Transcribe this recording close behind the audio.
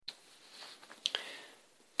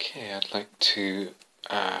Okay, I'd like to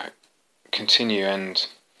continue and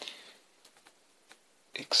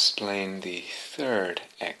explain the third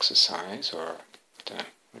exercise, or I don't know,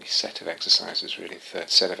 really set of exercises, really. Third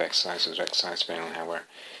set of exercises, depending on how we're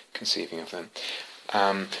conceiving of them.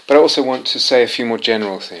 But I also want to say a few more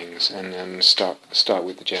general things, and then start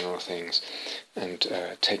with the general things, and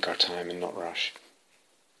take our time and not rush,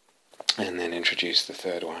 and then introduce the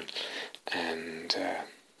third one, and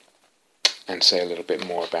say a little bit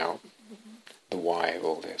more about the why of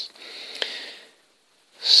all this.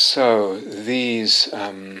 So these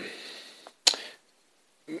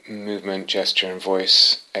movement, gesture and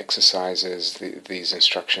voice exercises, these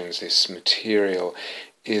instructions, this material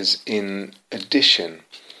is in addition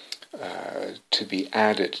to be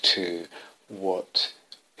added to what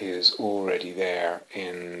is already there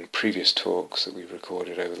in previous talks that we've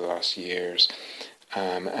recorded over the last years.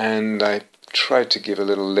 And I tried to give a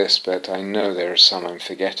little list, but I know there are some I'm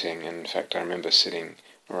forgetting. In fact, I remember sitting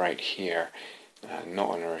right here, not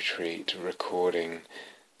on a retreat, recording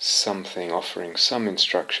something, offering some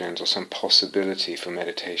instructions or some possibility for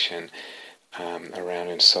meditation around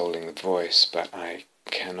ensouling the voice, but I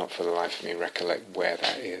cannot for the life of me recollect where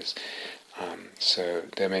that is. So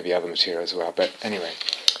there may be other material as well, but anyway,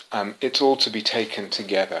 it's all to be taken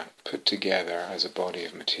together, put together as a body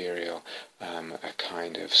of material, a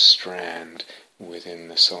kind of strand within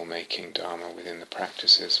the soul-making Dharma, within the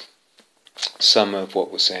practices. Some of what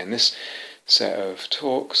we'll say in this set of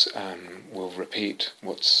talks will repeat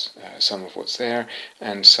some of what's there,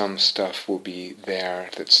 and some stuff will be there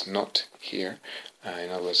that's not here. In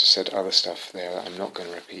other words, I said other stuff there that I'm not going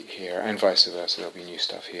to repeat here, and vice versa. There'll be new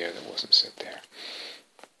stuff here that wasn't said there.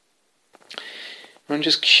 I'm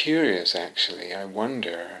just curious, actually. I am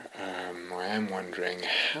wondering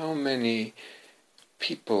how many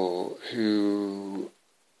people who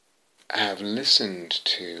have listened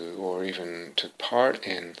to or even took part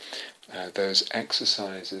in those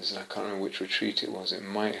exercises, I can't remember which retreat it was, it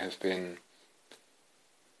might have been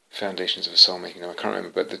Foundations of a Soulmaking, I can't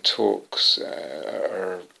remember, but the talks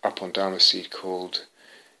are up on Dharma Seed called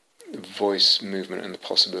Voice, Movement and the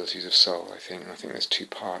Possibilities of Soul, I think there's 2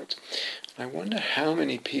 parts. I wonder how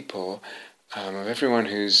many people, of everyone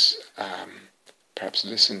who's perhaps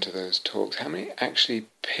listened to those talks, how many actually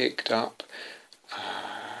picked up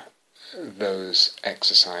those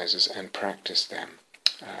exercises and practiced them,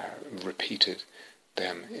 repeated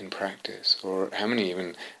them in practice, or how many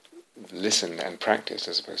even listened and practiced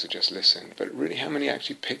as opposed to just listened, but really how many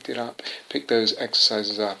actually picked those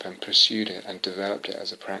exercises up and pursued it and developed it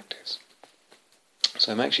as a practice.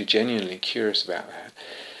 So I'm actually genuinely curious about that.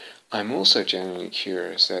 I'm also genuinely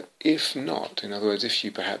curious that if not, in other words, if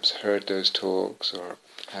you perhaps heard those talks or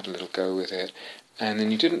had a little go with it, and then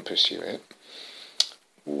you didn't pursue it,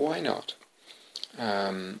 why not?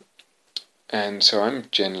 And so I'm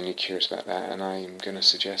genuinely curious about that, and I'm going to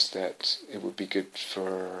suggest that it would be good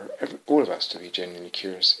for all of us to be genuinely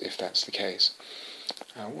curious if that's the case.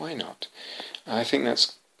 Why not? I think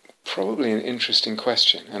that's probably an interesting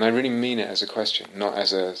question, and I really mean it as a question, not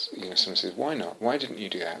as a, someone says, why not? Why didn't you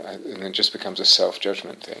do that? And it just becomes a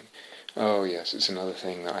self-judgment thing. Oh yes, it's another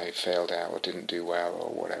thing that I failed at or didn't do well or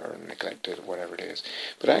whatever, and neglected or whatever it is.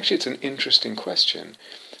 But actually it's an interesting question.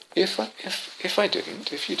 If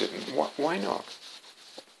you didn't, why not?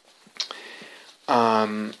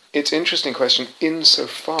 It's an interesting question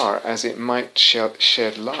insofar as it might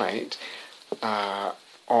shed light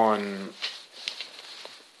on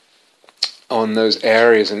those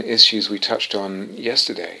areas and issues we touched on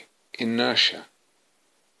yesterday. Inertia.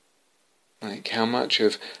 Like how much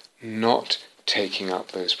of not taking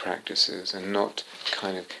up those practices and not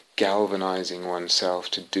kind of galvanizing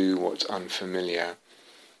oneself to do what's unfamiliar.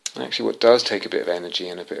 And actually what does take a bit of energy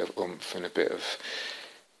and a bit of oomph and a bit of,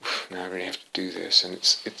 now I really have to do this, and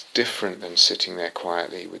it's different than sitting there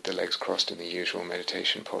quietly with the legs crossed in the usual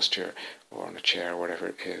meditation posture or on a chair or whatever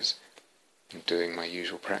it is, and doing my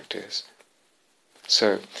usual practice.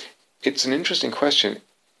 So it's an interesting question.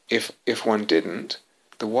 If one didn't,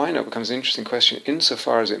 the why not becomes an interesting question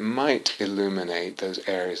insofar as it might illuminate those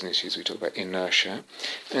areas and issues we talked about, inertia,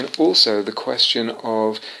 and also the question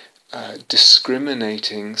of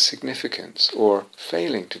discriminating significance, or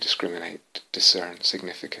failing to discern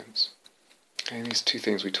significance. Okay, these 2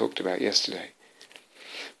 things we talked about yesterday.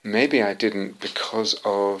 Maybe I didn't because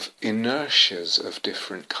of inertias of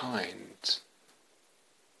different kinds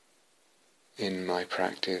in my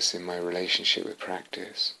practice, in my relationship with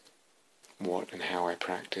practice, what and how I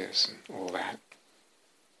practice and all that,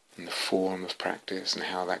 and the form of practice and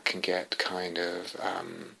how that can get kind of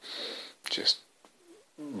just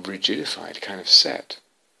rigidified, kind of set.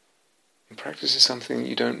 And practice is something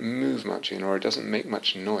you don't move much in, or it doesn't make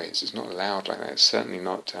much noise. It's not loud like that. It's certainly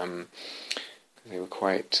not. They were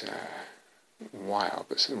quite wild,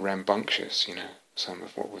 but sort of rambunctious. Some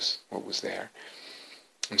of what was there.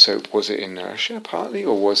 And so, was it inertia partly,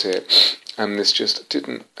 or was it? This just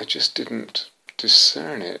didn't. I just didn't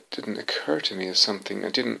discern it. Didn't occur to me as something. I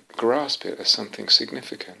didn't grasp it as something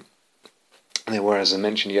significant. And there were, as I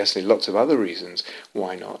mentioned yesterday, lots of other reasons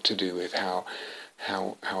why not, to do with how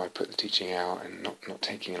I put the teaching out, and not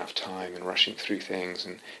taking enough time and rushing through things,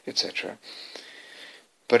 and etc.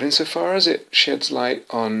 But insofar as it sheds light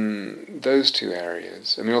on those two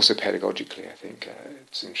areas, I mean, also pedagogically, I think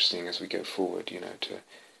it's interesting as we go forward, to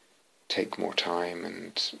take more time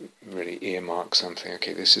and really earmark something.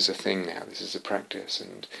 Okay, this is a thing now. This is a practice,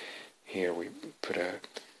 and here we put a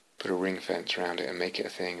ring fence around it and make it a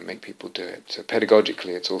thing and make people do it. So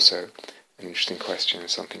pedagogically, it's also an interesting question and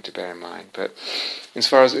something to bear in mind. But as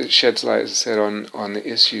far as it sheds light, as I said, on the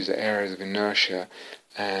issues, the areas of inertia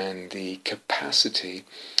and the capacity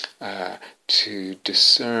to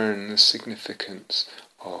discern the significance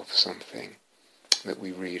of something that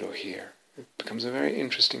we read or hear, it becomes a very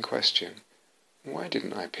interesting question. Why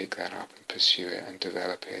didn't I pick that up and pursue it and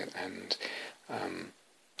develop it and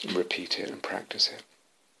repeat it and practice it?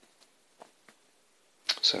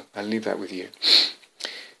 So I'll leave that with you.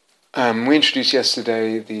 We introduced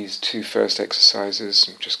yesterday these two first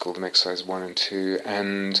exercises, just called them exercise 1 and 2,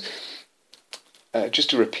 and just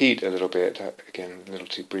to repeat a little bit, again a little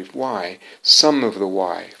too brief, why, some of the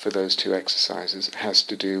why for those two exercises has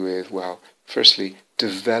to do with, well, firstly,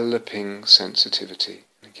 developing sensitivity.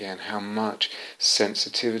 Again, how much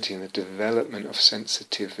sensitivity and the development of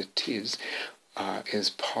sensitivities is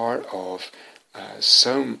part of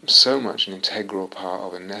so much an integral part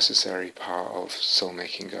of, a necessary part of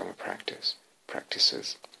soul-making Dharma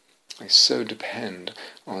practices. They so depend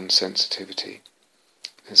on sensitivity.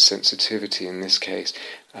 And sensitivity in this case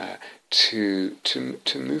to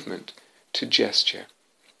movement, to gesture,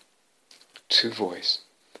 to voice,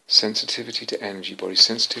 sensitivity to energy body,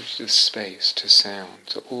 sensitivity to space, to sound.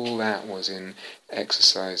 So all that was in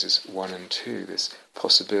exercises 1 and 2, this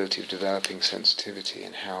possibility of developing sensitivity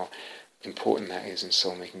and how important that is in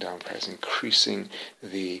soul-making Dharma practice, increasing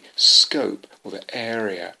the scope or the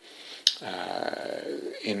area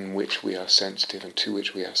in which we are sensitive and to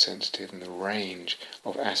which we are sensitive, and the range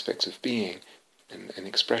of aspects of being and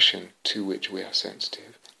expression to which we are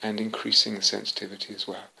sensitive, and increasing the sensitivity as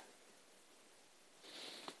well.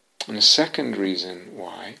 And the second reason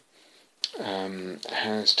why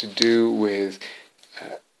has to do with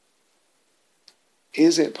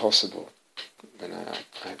is it possible, and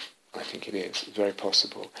I think it is very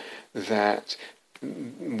possible, that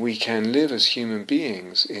we can live as human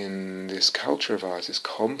beings in this culture of ours, this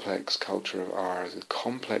complex culture of ours, a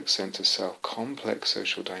complex sense of self, complex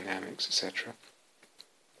social dynamics, etc.,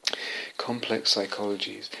 complex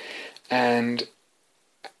psychologies, and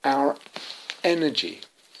our energy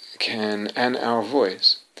and our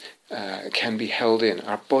voice can be held in,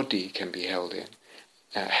 our body can be held in,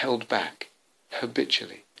 held back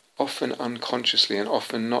habitually, often unconsciously, and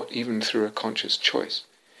often not even through a conscious choice.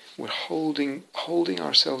 We're holding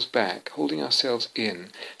ourselves back, holding ourselves in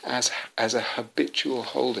as a habitual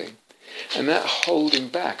holding. And that holding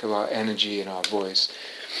back of our energy and our voice,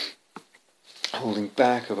 holding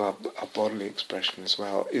back of our bodily expression as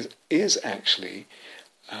well, is actually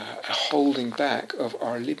a holding back of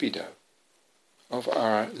our libido, of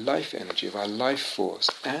our life energy, of our life force,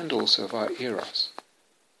 and also of our eros.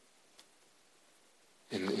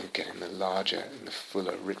 In the larger, in the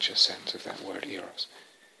fuller, richer sense of that word eros.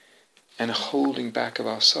 And a holding back of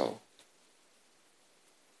our soul.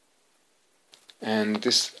 And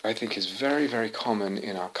this, I think, is very, very common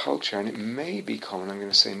in our culture, and it may be common, I'm going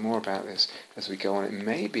to say more about this as we go on, it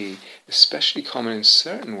may be especially common in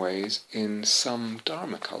certain ways in some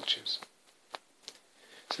Dharma cultures.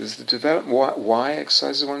 So there's the development, why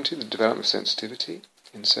exercises 1 and 2, the development of sensitivity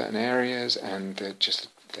in certain areas, and the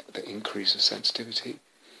increase of sensitivity,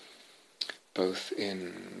 both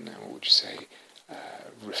in, what would you say,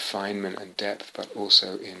 refinement and depth, but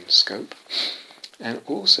also in scope. And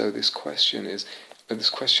also this question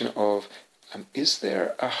of is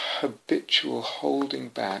there a habitual holding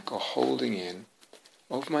back or holding in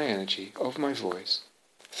of my energy, of my voice,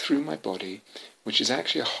 through my body, which is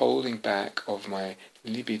actually a holding back of my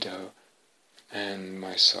libido and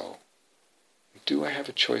my soul? Do I have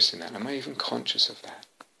a choice in that? Am I even conscious of that?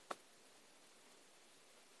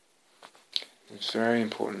 It's very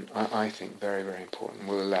important, I think, very, very important.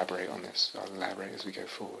 We'll elaborate on this. I'll elaborate as we go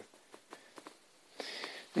forward.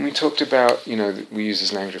 And we talked about, we use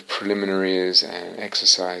this language of preliminaries and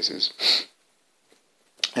exercises.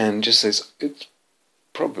 And just as it's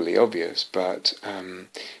probably obvious, but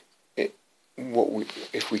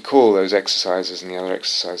if we call those exercises and the other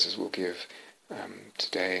exercises we'll give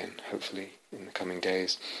today and hopefully in the coming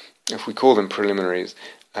days, if we call them preliminaries,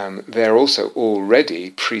 they're also already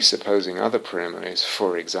presupposing other preliminaries,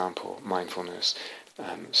 for example, mindfulness,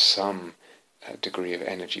 some degree of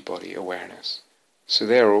energy body awareness. So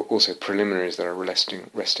they are also preliminaries that are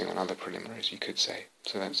resting on other preliminaries, you could say.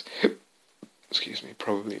 So that's,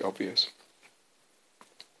 probably obvious.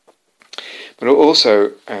 But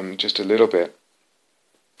also, just a little bit,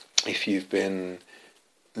 if you've been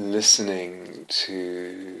listening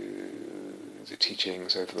to the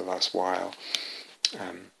teachings over the last while,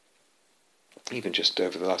 even just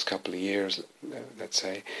over the last couple of years, let's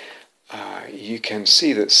say, you can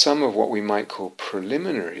see that some of what we might call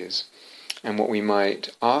preliminaries and what we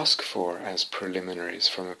might ask for as preliminaries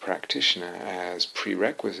from a practitioner as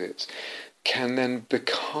prerequisites can then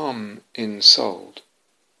become ensouled.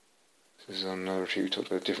 This is on another retreat we talked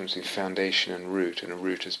about the difference between foundation and a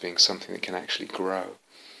root as being something that can actually grow.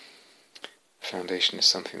 Foundation is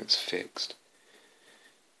something that's fixed.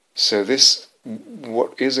 So this,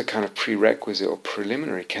 what is a kind of prerequisite or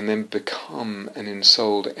preliminary, can then become an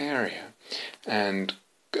ensouled area and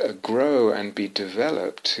grow and be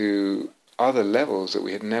developed to other levels that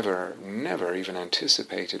we had never even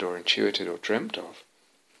anticipated or intuited or dreamt of.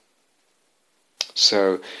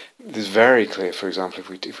 So this is very clear, for example, if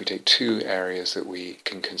we take two areas that we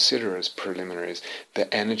can consider as preliminaries,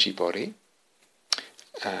 the energy body,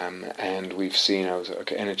 and we've seen,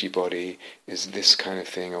 energy body is this kind of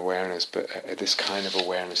thing, awareness, but this kind of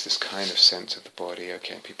awareness, this kind of sense of the body,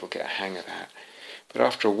 people get a hang of that. But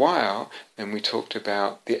after a while, then we talked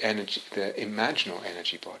about the imaginal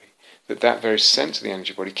energy body, that very sense of the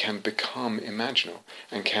energy body can become imaginal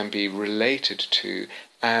and can be related to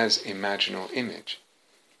as imaginal image.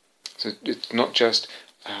 So it's not just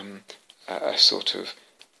a sort of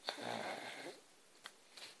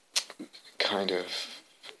kind of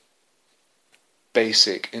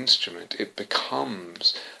basic instrument. It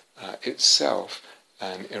becomes itself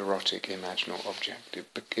an erotic imaginal object.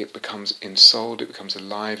 It becomes ensouled, it becomes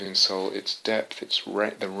alive in soul, its depth,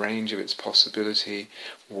 the range of its possibility,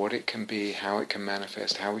 what it can be, how it can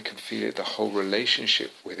manifest, how we can feel it, the whole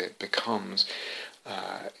relationship with it becomes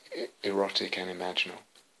erotic and imaginal.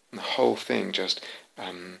 And the whole thing just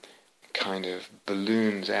kind of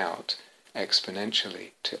balloons out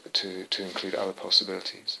exponentially to include other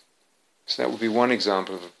possibilities. So that would be one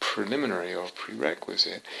example of a preliminary or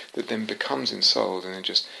prerequisite that then becomes ensouled and then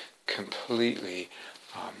just completely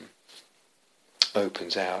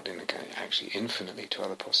opens out actually infinitely to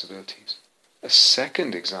other possibilities. A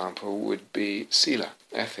second example would be sila,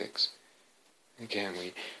 ethics. Again,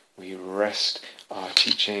 we rest our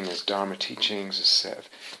teaching as Dharma teachings, as a set of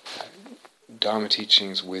Dharma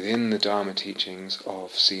teachings within the Dharma teachings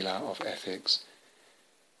of sila, of ethics.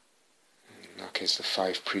 In our case, the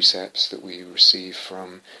 5 precepts that we receive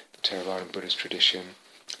from the Theravadan Buddhist tradition,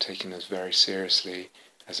 taking those very seriously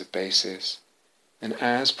as a basis. And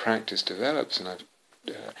as practice develops, and I've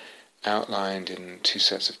outlined in 2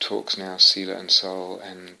 sets of talks now, sila and soul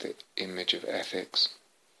and the image of ethics,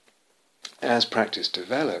 as practice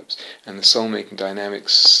develops and the soul-making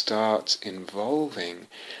dynamics starts involving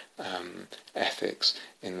ethics,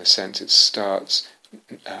 in the sense it starts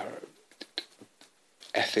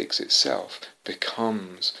ethics itself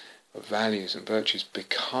becomes, values and virtues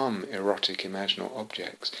become erotic imaginal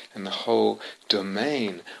objects, and the whole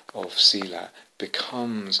domain of sila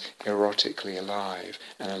becomes erotically alive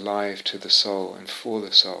and alive to the soul and for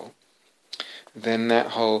the soul, then that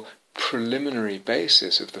whole preliminary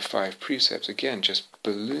basis of the 5 precepts again just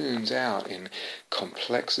balloons out in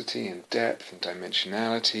complexity and depth and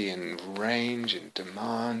dimensionality and range and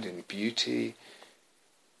demand and beauty.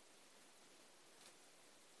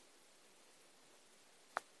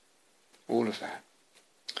 All of that.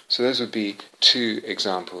 So those would be 2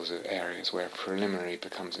 examples of areas where preliminary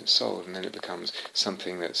becomes ensouled, and then it becomes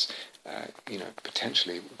something that's,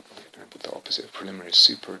 potentially the opposite of preliminary is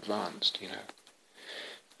super advanced,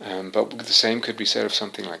 But the same could be said of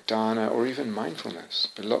something like dana or even mindfulness.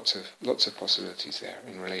 But lots of possibilities there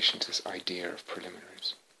in relation to this idea of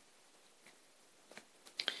preliminaries.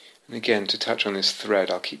 And again, to touch on this thread,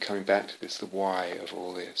 I'll keep coming back to this, the why of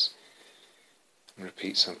all this. And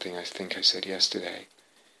repeat something I think I said yesterday.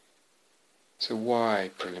 So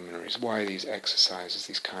why preliminaries? Why these exercises,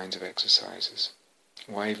 these kinds of exercises?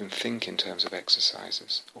 Why even think in terms of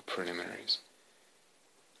exercises or preliminaries?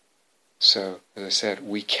 So, as I said,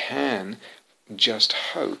 we can just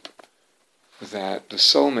hope that the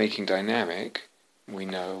soul-making dynamic, we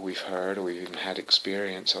know, we've heard, or we've even had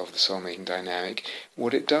experience of the soul-making dynamic,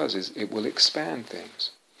 what it does is it will expand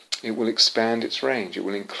things. It will expand its range. It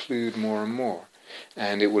will include more and more.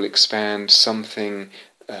 And it will expand something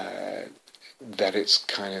that it's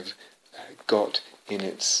kind of got in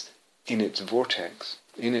its vortex,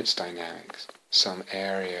 in its dynamics, some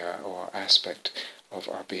area or aspect of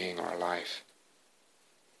our being, our life.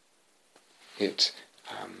 It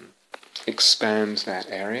expands that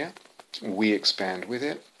area. We expand with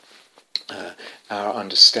it. Our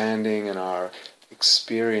understanding and our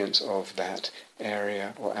experience of that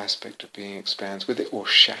area or aspect of being expands with it, or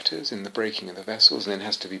shatters in the breaking of the vessels, and then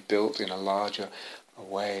has to be built in a larger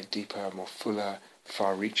way, deeper, more fuller,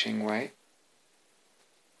 far-reaching way.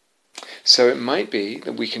 So it might be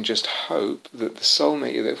that we can just hope that the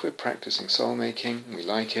soulmate, that if we're practicing soul-making, we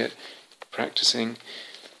like it, practicing,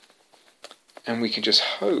 and we can just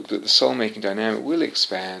hope that the soul-making dynamic will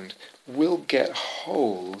expand, will get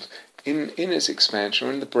hold in its expansion,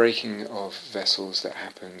 or in the breaking of vessels that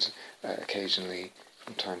happens occasionally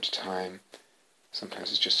from time to time. Sometimes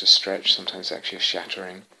it's just a stretch, sometimes it's actually a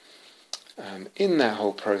shattering. In that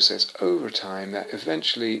whole process, over time, that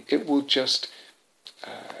eventually it will just,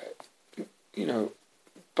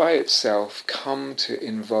 by itself come to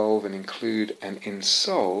involve and include an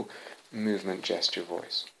in-soul movement, gesture,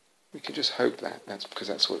 voice. We can just hope that. That's because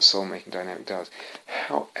that's what soul-making dynamic does.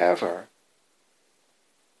 However,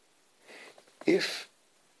 if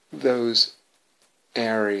those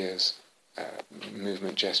areas,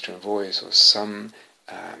 movement, gesture and voice, or some,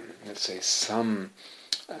 let's say some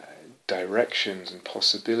directions and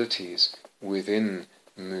possibilities within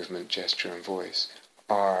movement, gesture and voice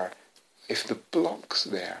are, if the blocks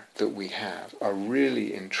there that we have are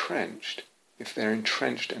really entrenched, if they're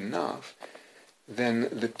entrenched enough, then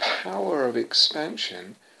the power of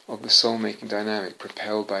expansion of the soul-making dynamic,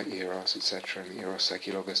 propelled by Eros, etc., and the Eros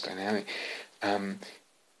Psyche Logos dynamic,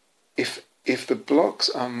 if the blocks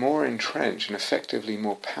are more entrenched and effectively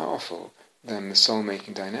more powerful than the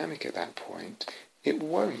soul-making dynamic at that point, it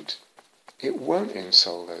won't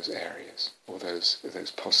ensoul those areas, or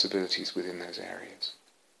those possibilities within those areas.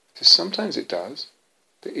 So sometimes it does.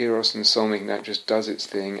 The Eros and the soul-making dynamic just does its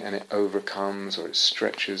thing, and it overcomes or it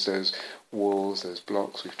stretches those walls, those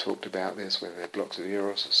blocks. We've talked about this, whether they're blocks of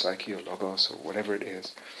Eros or Psyche or Logos or whatever it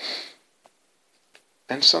is.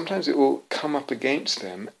 And sometimes it will come up against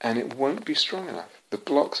them and it won't be strong enough. The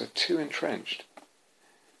blocks are too entrenched.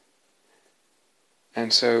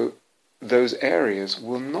 And so those areas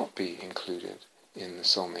will not be included in the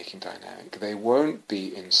soul-making dynamic. They won't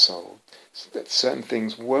be ensouled. So that certain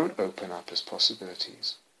things won't open up as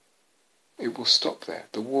possibilities. It will stop there.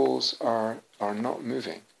 The walls are not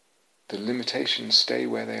moving. The limitations stay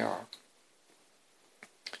where they are.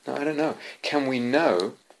 Now, I don't know. Can we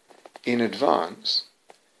know in advance,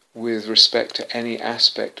 with respect to any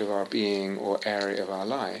aspect of our being or area of our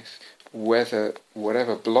life, whether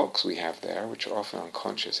whatever blocks we have there, which are often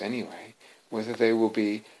unconscious anyway, whether they will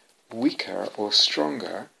be weaker or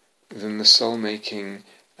stronger than the soul-making,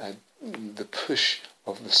 the push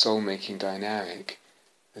of the soul-making dynamic,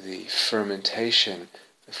 the fermentation,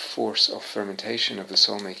 the force of fermentation of the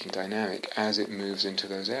soul-making dynamic as it moves into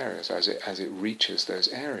those areas, as it reaches those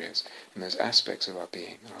areas and those aspects of our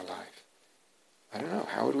being and our life. I don't know.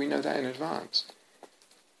 How would we know that in advance?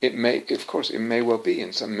 It may well be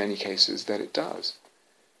in many cases that it does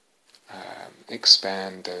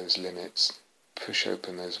expand those limits, push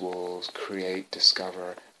open those walls, create,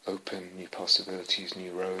 discover, open new possibilities,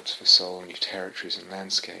 new roads for soul, new territories and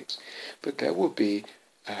landscapes. But there will be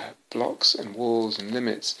blocks and walls and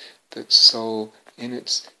limits that soul, in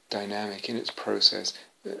its dynamic, in its process,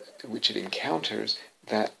 which it encounters,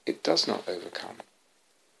 that it does not overcome.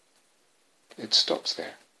 It stops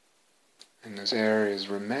there. And those areas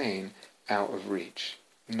remain out of reach,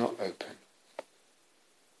 not open.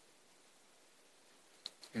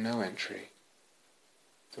 No entry.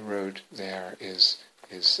 The road there is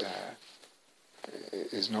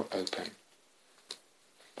not open.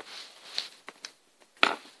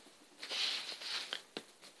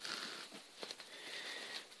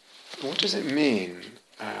 What does it mean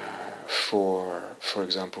for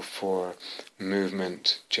example, for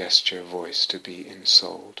movement, gesture, voice to be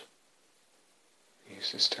ensouled?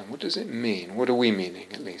 Use this term. What does it mean? What are we meaning,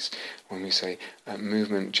 at least, when we say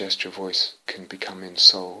movement, gesture, voice can become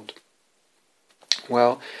ensouled?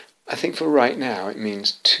 Well, I think for right now it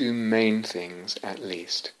means two main things at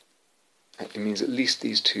least. It means at least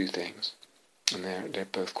these two things, and they're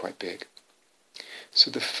both quite big. So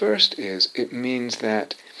the first is, it means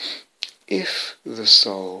that if the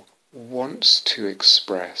soul wants to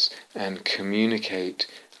express and communicate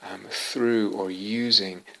through or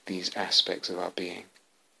using these aspects of our being,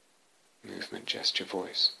 movement, gesture,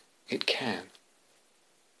 voice, it can.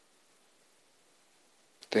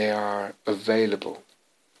 They are available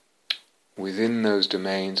within those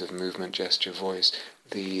domains of movement, gesture, voice.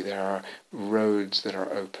 There are roads that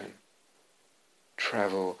are open.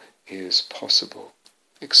 Travel is possible.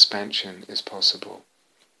 Expansion is possible.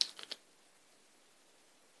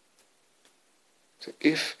 So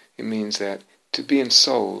if it means that to be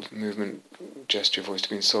ensouled, movement, gesture, voice, to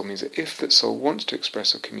be ensouled means that if that soul wants to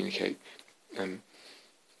express or communicate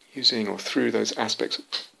using or through those aspects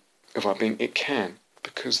of our being, it can,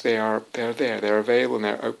 because they're there, they're available and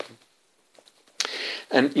they're open.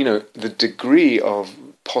 And the degree of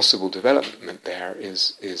possible development there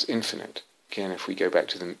is infinite. Again, if we go back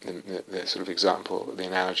to the sort of example, the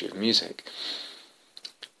analogy of music,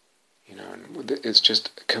 it's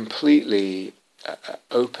just completely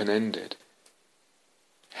open-ended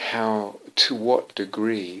to what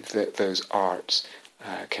degree that those arts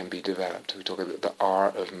can be developed. We talk about the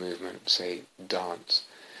art of movement, say dance,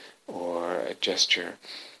 or a gesture,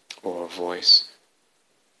 or voice,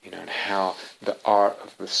 and how the art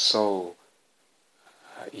of the soul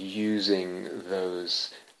using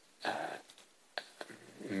those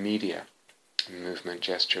media, movement,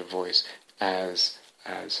 gesture, voice, as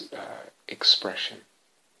expression.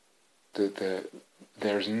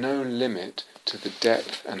 There's no limit to the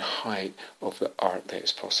depth and height of the art that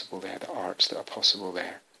is possible there, the arts that are possible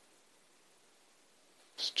there.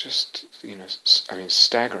 It's just,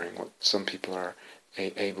 staggering what some people are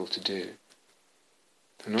able to do.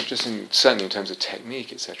 And not just certainly in terms of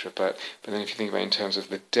technique, etc., but then if you think about it in terms of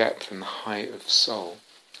the depth and the height of soul,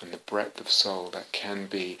 and the breadth of soul that can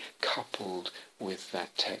be coupled with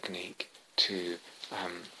that technique to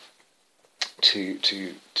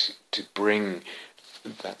bring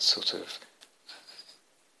that sort of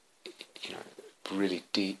really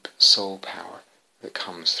deep soul power that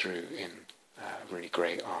comes through in really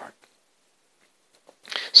great art.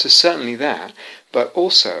 So certainly that, but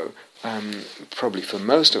also probably for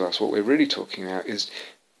most of us, what we're really talking about is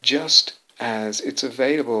just as it's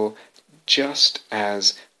available, just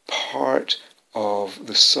as part of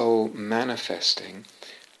the soul manifesting,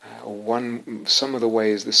 some of the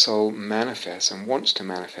ways the soul manifests and wants to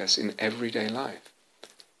manifest in everyday life,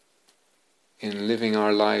 in living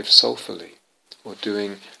our lives soulfully, or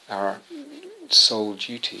doing our soul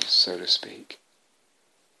duties, so to speak.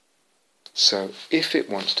 So if it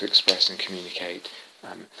wants to express and communicate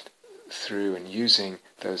through and using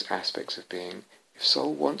those aspects of being, if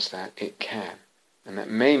soul wants that, it can. And that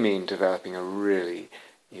may mean developing a really,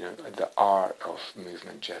 the art of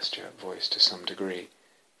movement, gesture, voice to some degree,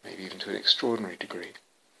 maybe even to an extraordinary degree.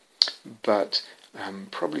 But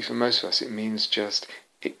probably for most of us it means just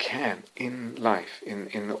it can, in life, in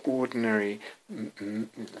the ordinary,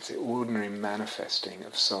 let's say ordinary manifesting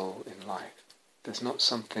of soul in life. There's not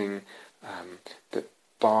something that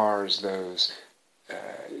bars those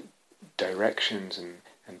directions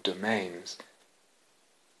and domains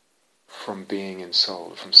from being in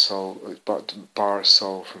soul, but bars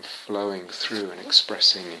soul from flowing through and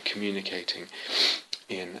expressing and communicating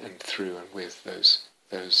in and through and with those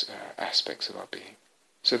aspects of our being.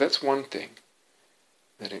 So that's one thing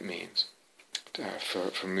that it means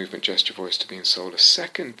for movement, gesture, voice to be in soul. A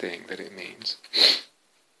second thing that it means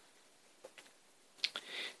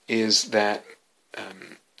is that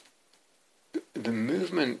the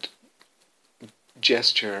movement,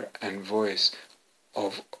 gesture and voice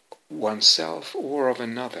of oneself or of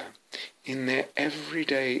another in their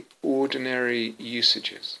everyday ordinary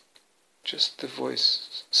usages, just the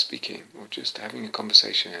voice speaking, or just having a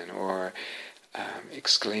conversation, or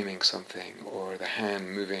exclaiming something, or the hand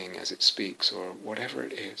moving as it speaks, or whatever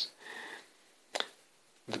it is,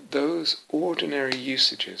 those ordinary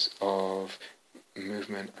usages of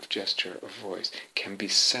movement, of gesture, of voice can be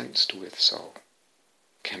sensed with soul,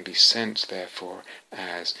 can be sensed therefore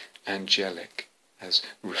as angelic, as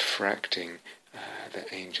refracting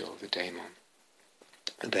the angel, the daemon.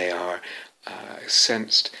 They are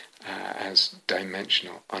sensed as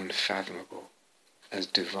dimensional, unfathomable, as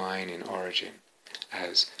divine in origin,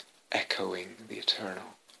 as echoing the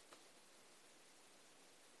eternal.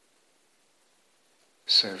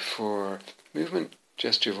 So for movement,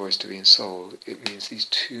 gesture, voice to be ensouled, it means these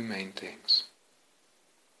two main things.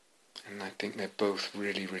 And I think they're both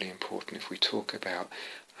really, really important if we talk about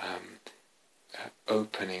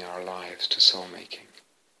opening our lives to soul making,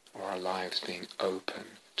 or our lives being open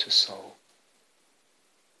to soul.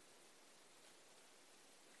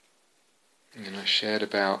 And I shared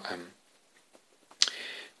about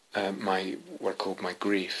what I called my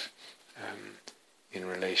grief in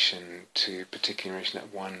relation to, particularly in relation to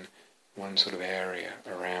that one sort of area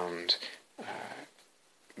around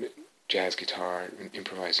jazz guitar,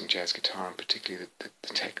 improvising jazz guitar, and particularly the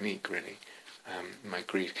technique, really. My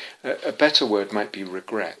grief. A better word might be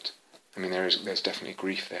regret. I mean, there's definitely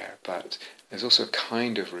grief there, but there's also a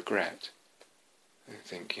kind of regret. I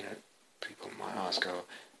think, people might ask,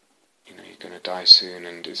 you're going to die soon,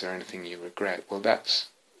 and is there anything you regret? Well, that's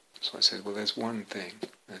what I said. Well, there's one thing.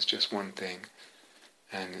 There's just one thing,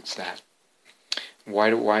 and it's that. Why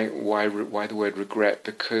the word regret?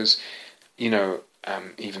 Because, even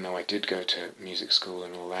though I did go to music school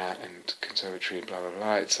and all that, and conservatory and blah blah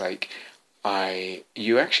blah, it's like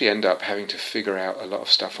you actually end up having to figure out a lot of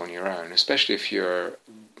stuff on your own, especially if you're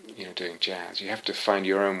doing jazz. You have to find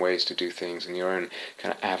your own ways to do things and your own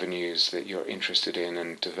kind of avenues that you're interested in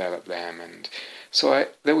and develop them. And so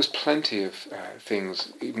there was plenty of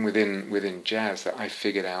things even within jazz that I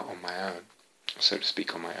figured out on my own, so to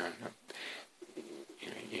speak, on my own.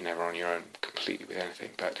 You're never on your own completely with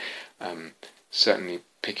anything, but certainly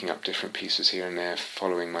picking up different pieces here and there,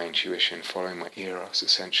 following my intuition, following my eros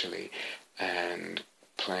essentially, and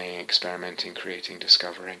playing, experimenting, creating,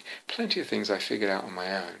 discovering. Plenty of things I figured out on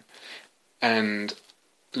my own. And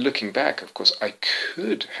looking back, of course, I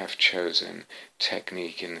could have chosen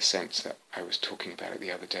technique in the sense that I was talking about it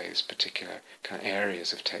the other day, as particular kind of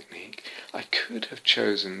areas of technique. I could have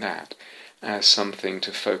chosen that as something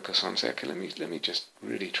to focus on. Say, okay, let me just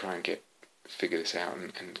really try and figure this out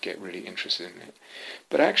and get really interested in it.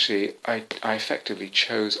 But actually, I effectively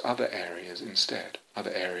chose other areas instead,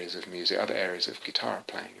 other areas of music, other areas of guitar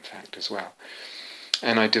playing, in fact, as well.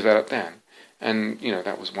 And I developed them. And,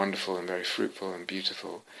 that was wonderful and very fruitful and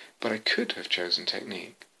beautiful. But I could have chosen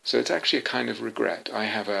technique. So it's actually a kind of regret.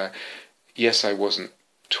 Yes, I wasn't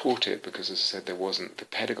taught it because, as I said, there wasn't the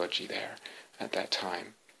pedagogy there at that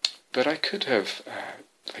time. But I could have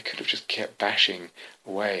just kept bashing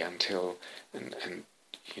away until, and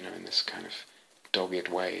in this kind of dogged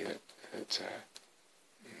way that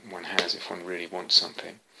one has if one really wants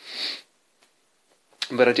something.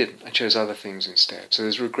 But I didn't. I chose other things instead. So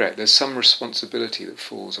there's regret. There's some responsibility that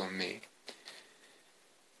falls on me.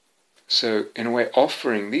 So in a way,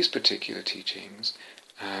 offering these particular teachings,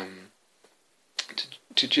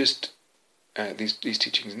 these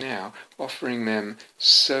teachings now, offering them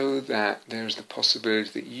so that there's the possibility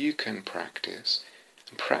that you can practice,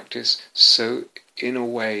 and practice so in a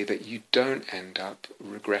way that you don't end up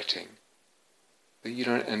regretting. That you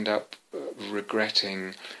don't end up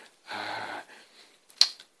regretting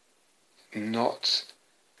not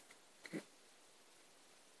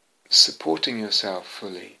supporting yourself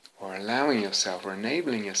fully, or allowing yourself, or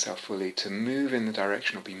enabling yourself fully to move in the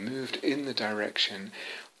direction, or be moved in the direction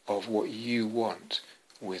of what you want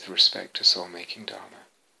with respect to soul-making Dharma.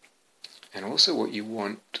 And also what you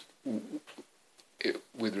want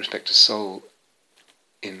with respect to soul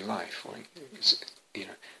in life, or the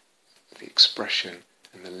expression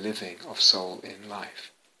and the living of soul in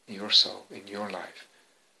life, your soul in your life.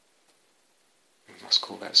 We must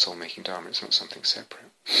call that soul-making Dharma. It's not something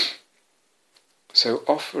separate. So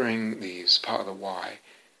offering these, part of the why,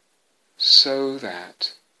 so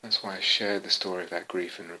that's why I shared the story of that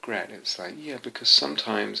grief and regret. It's like, because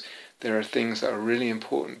sometimes there are things that are really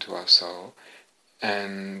important to our soul,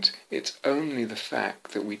 and it's only the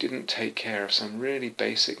fact that we didn't take care of some really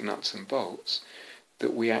basic nuts and bolts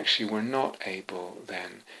that we actually were not able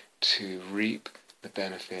then to reap the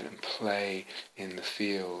benefit and play in the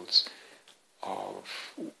fields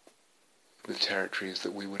of the territories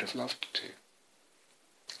that we would have loved to.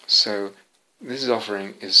 So this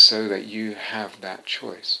offering is so that you have that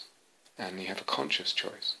choice, and you have a conscious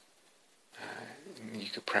choice. You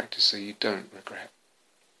could practice so you don't regret.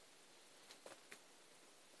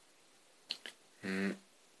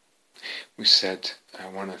 We said,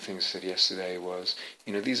 one of the things I said yesterday was,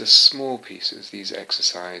 these are small pieces, these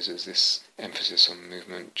exercises, this emphasis on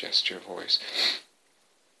movement, gesture, voice,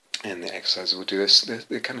 and the exercises will do this.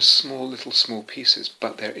 They're kind of small pieces,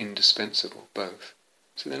 but they're indispensable, both.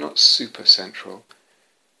 So they're not super central,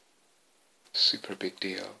 super big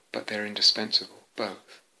deal, but they're indispensable,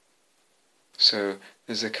 both. So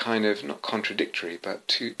there's a kind of, not contradictory, but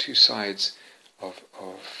two sides of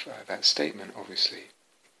that statement, obviously.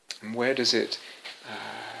 And where does it,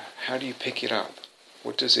 how do you pick it up?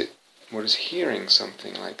 What does hearing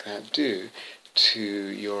something like that do to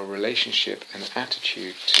your relationship and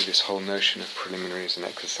attitude to this whole notion of preliminaries and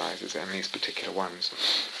exercises, and these particular ones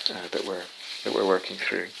that we're working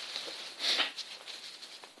through?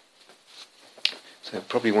 So I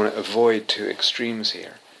probably want to avoid two extremes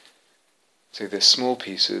here. So there's small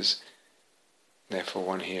pieces, therefore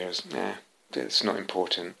one hears, it's not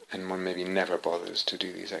important, and one maybe never bothers to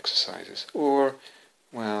do these exercises. Or,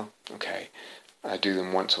 well, okay, I do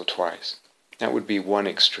them once or twice. That would be one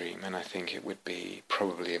extreme, and I think it would be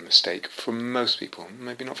probably a mistake for most people.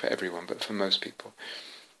 Maybe not for everyone, but for most people.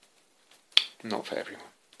 Not for everyone.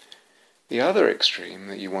 The other extreme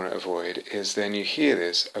that you want to avoid is then you hear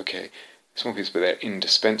this, okay, small pieces, but they're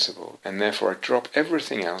indispensable, and therefore I drop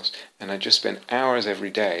everything else, and I just spend hours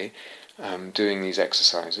every day doing these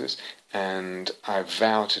exercises, and I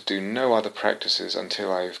vow to do no other practices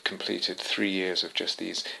until I've completed 3 years of just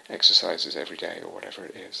these exercises every day, or whatever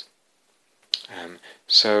it is.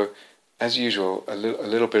 So, as usual, a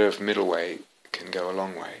little bit of middle way can go a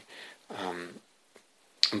long way.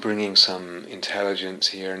 Bringing some intelligence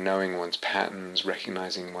here, knowing one's patterns,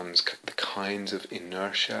 recognizing the kinds of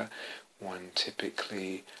inertia one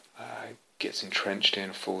typically gets entrenched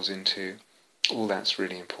in, falls into, all that's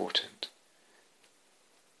really important.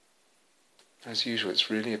 As usual,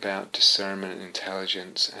 it's really about discernment and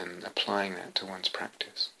intelligence and applying that to one's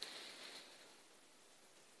practice.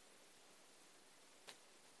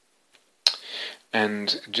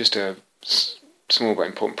 And just a small but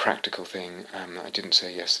important practical thing that I didn't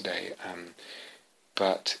say yesterday,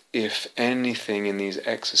 but if anything in these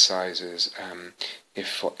exercises, if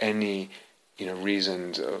for any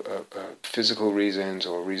reasons, physical reasons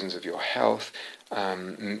or reasons of your health,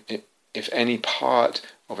 if any part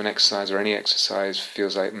of an exercise or any exercise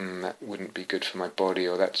feels like that wouldn't be good for my body,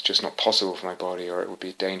 or that's just not possible for my body, or it would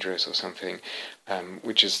be dangerous or something,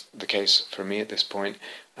 which is the case for me at this point,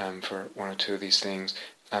 for one or two of these things,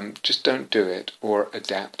 just don't do it or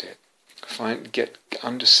adapt it.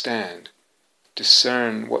 Understand,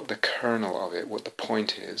 discern what the kernel of it, what the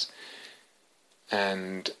point is,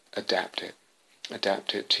 and adapt it.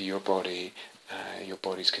 Adapt it to your body, your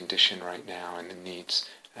body's condition right now, and the needs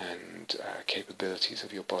and capabilities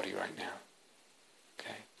of your body right now.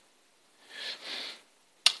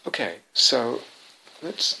 Okay, so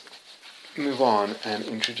let's move on and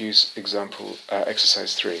introduce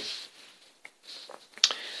exercise 3.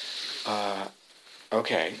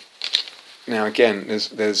 Okay, now again,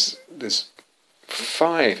 there's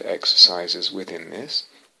 5 exercises within this.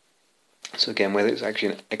 So again, whether it's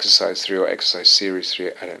actually an exercise 3 or exercise series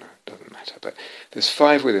 3, I don't know, it doesn't matter. But there's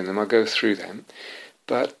 5 within them. I'll go through them.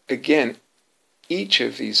 But again, each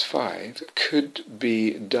of these 5 could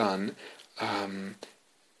be done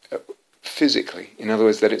physically. In other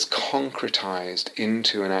words, that it's concretized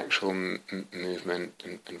into an actual movement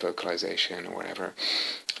and vocalization or whatever,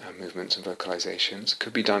 movements and vocalizations. It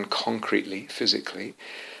could be done concretely, physically,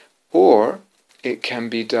 or it can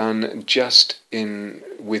be done just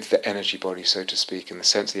with the energy body, so to speak, in the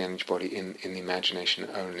sense of the energy body in the imagination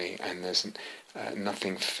only, and there's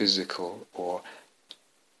nothing physical or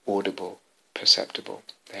audible, perceptible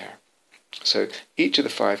there. So each of the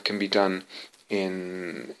 5 can be done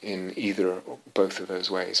in either or both of those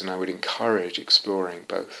ways, and I would encourage exploring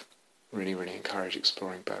both. Really, really encourage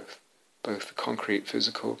exploring both the concrete,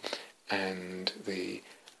 physical, and the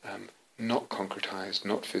not concretized,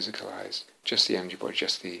 not physicalized, just the energy body,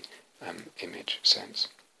 just the image sense.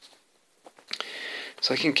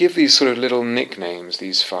 So I can give these sort of little nicknames,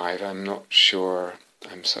 these 5. I'm not sure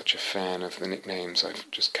I'm such a fan of the nicknames I've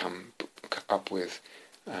just come up with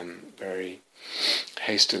very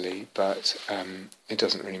hastily, but it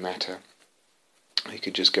doesn't really matter. You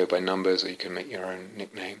could just go by numbers, or you can make your own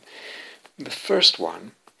nickname. The first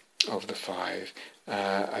one of the 5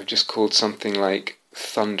 I've just called something like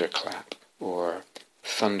thunderclap or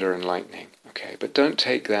thunder and lightning. Okay, but don't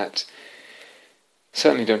take that.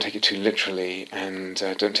 Certainly don't take it too literally, and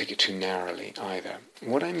don't take it too narrowly either.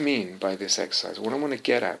 What I mean by this exercise, what I want to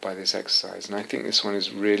get at by this exercise, and I think this one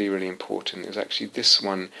is really, really important, is actually this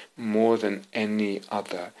one more than any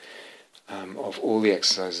other of all the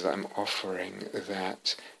exercises that I'm offering,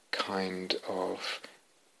 that kind of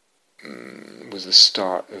was the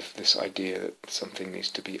start of this idea that something needs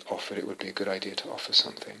to be offered. It would be a good idea to offer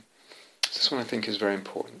something. So this one I think is very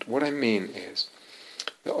important. What I mean is,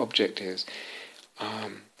 the object is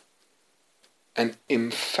an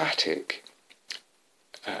emphatic,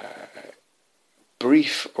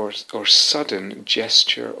 brief or sudden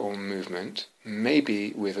gesture or movement,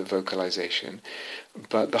 maybe with a vocalization,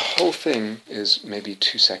 but the whole thing is maybe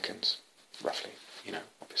 2 seconds, roughly,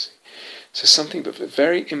 obviously. So something but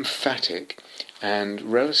very emphatic and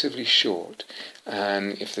relatively short,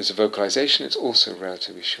 and if there's a vocalization, it's also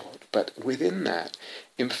relatively short. But within that,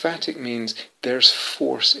 emphatic means there's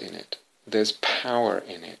force in it. There's power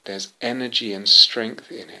in it, there's energy and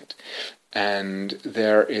strength in it, and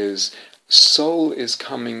there is soul is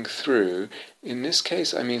coming through. In this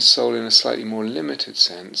case, I mean soul in a slightly more limited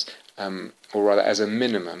sense, or rather as a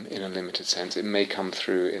minimum in a limited sense. It may come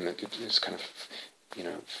through in this kind of,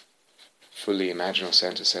 fully imaginal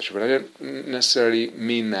sense, etc. But I don't necessarily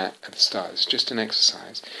mean that at the start. It's just an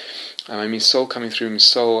exercise. I mean soul coming through,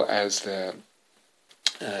 soul as the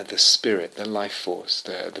spirit, the life force,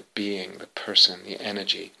 the being, the person, the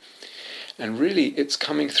energy. And really it's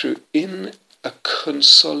coming through in a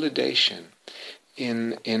consolidation,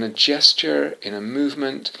 in a gesture, in a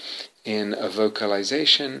movement, in a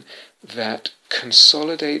vocalization that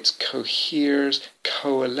consolidates, coheres,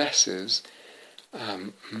 coalesces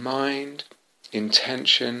mind,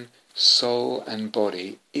 intention, soul and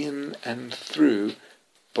body in and through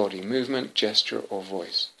body movement, gesture or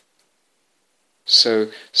voice. So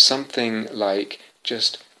something like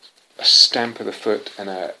just a stamp of the foot and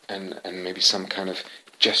maybe some kind of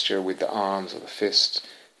gesture with the arms or the fists,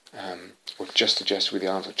 or just a gesture with the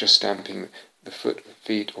arms, or just stamping the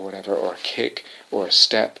feet or whatever, or a kick or a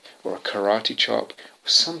step or a karate chop, or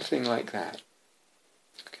something like that.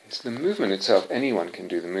 So the movement itself, anyone can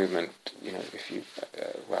do the movement, if you,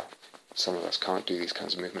 some of us can't do these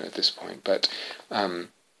kinds of movement at this point, but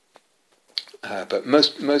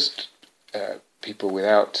most people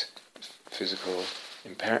without physical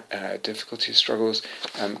difficulties, struggles,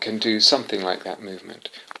 can do something like that movement.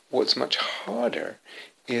 What's much harder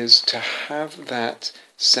is to have that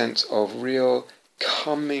sense of real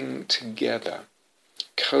coming together,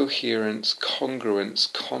 coherence,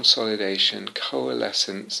 congruence, consolidation,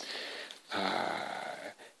 coalescence,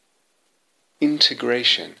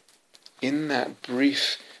 integration in that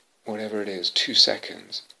brief, whatever it is, 2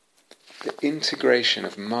 seconds. The integration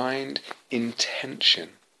of mind, intention,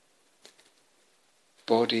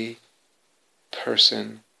 body,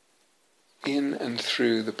 person, in and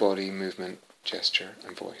through the body, movement, gesture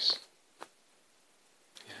and voice.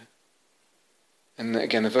 And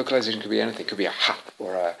again, the vocalization could be anything. It could be a ha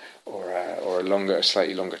or a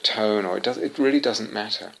slightly longer tone, or it really doesn't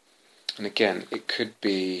matter. And again, it could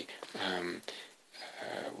be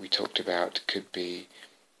we talked about could be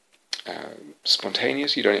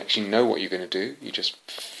spontaneous. You don't actually know what you're going to do. You just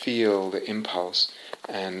feel the impulse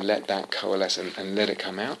and let that coalesce and let it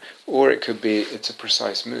come out. Or it could be it's a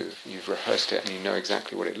precise move. You've rehearsed it and you know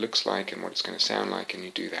exactly what it looks like and what it's going to sound like, and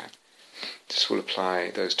you do that. This will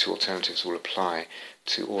apply, those 2 alternatives will apply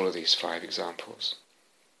to all of these 5 examples.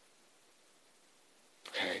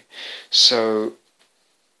 Okay, so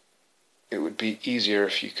it would be easier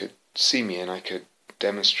if you could see me and I could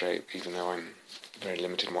demonstrate, even though I'm very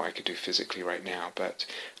limited in what I could do physically right now, but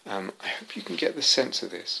I hope you can get the sense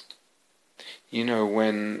of this.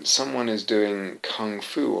 When someone is doing kung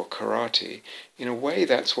fu or karate, in a way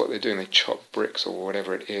that's what they're doing. They chop bricks or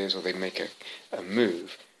whatever it is, or they make a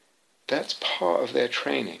move. That's part of their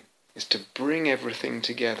training, is to bring everything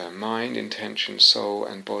together, mind, intention, soul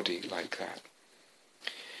and body like that.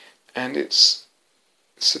 And it's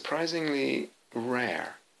surprisingly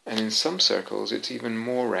rare, and in some circles it's even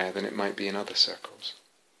more rare than it might be in other circles.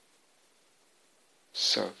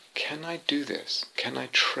 So, can I do this? Can I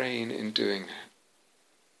train in doing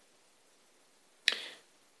that?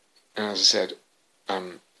 And as I said,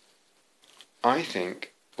 I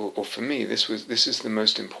think, or for me, this is the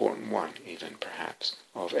most important one, even perhaps,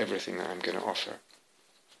 of everything that I'm going to offer.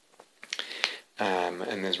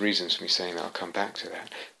 And there's reasons for me saying that. I'll come back to that.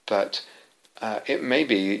 But it may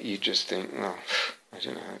be you just think, well, I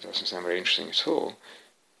don't know, it doesn't sound very interesting at all.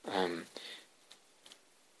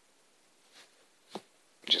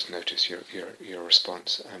 Just notice your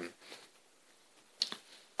response.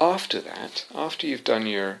 After that, after you've done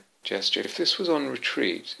your gesture, if this was on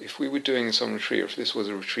retreat, if we were doing this on retreat, or if this was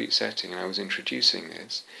a retreat setting and I was introducing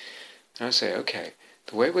this, I would say, okay,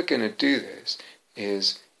 the way we're going to do this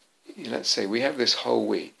is, let's say we have this whole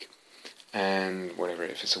week, and whatever,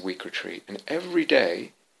 if it's a week retreat, and every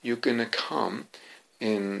day you're going to come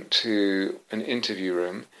into an interview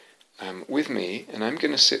room with me, and I'm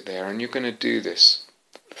going to sit there, and you're going to do this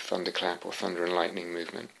thunderclap or thunder and lightning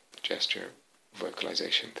movement, gesture,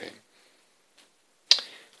 vocalization thing.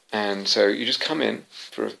 And so you just come in,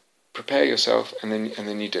 prepare yourself, and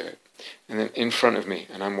then you do it. And then in front of me,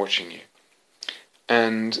 and I'm watching you.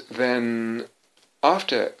 And then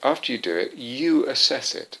after you do it, you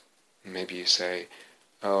assess it. Maybe you say,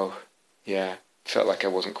 oh, yeah, felt like I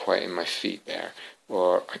wasn't quite in my feet there.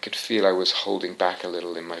 Or I could feel I was holding back a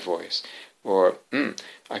little in my voice. Or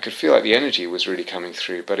I could feel like the energy was really coming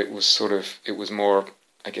through, but it was more,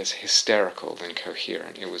 I guess, hysterical than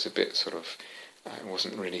coherent. It was a bit sort of, it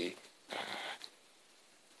wasn't really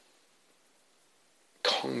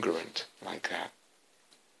congruent like that.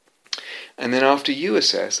 And then after you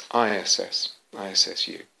assess, I assess. I assess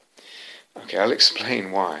you. Okay, I'll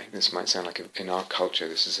explain why. This might sound like in our culture,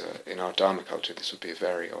 in our Dharma culture, this would be a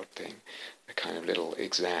very odd thing. A kind of little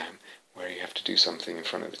exam where you have to do something in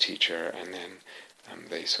front of the teacher and then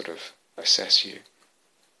they sort of assess you.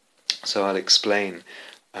 So I'll explain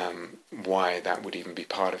why that would even be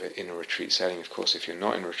part of it in a retreat setting. Of course, if you're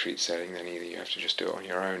not in a retreat setting, then either you have to just do it on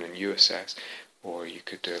your own and you assess, or you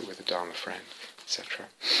could do it with a Dharma friend, etc.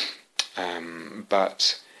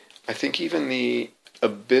 But I think even the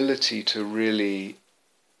ability to really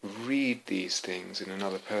read these things in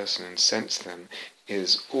another person and sense them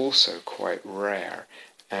is also quite rare,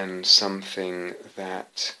 and something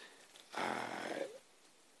that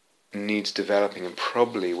needs developing, and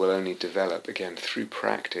probably will only develop again through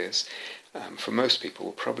practice. For most people,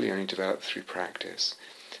 will probably only develop through practice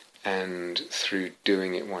and through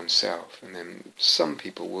doing it oneself. And then some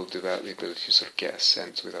people will develop the ability to sort of get a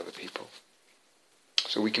sense with other people.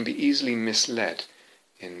 So we can be easily misled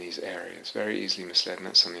in these areas, very easily misled, and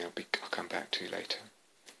that's something I'll come back to later.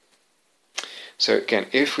 So again,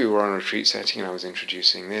 if we were on a retreat setting and I was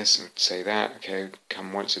introducing this and say that, okay,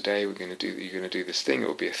 come once a day, you're going to do this thing, it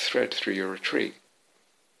will be a thread through your retreat.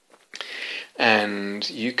 And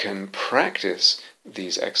you can practice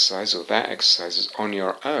these exercises or that exercises on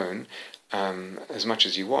your own as much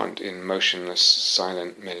as you want in motionless,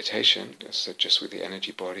 silent meditation, so just with the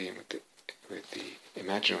energy body and with the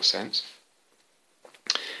imaginal sense,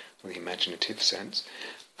 or the imaginative sense.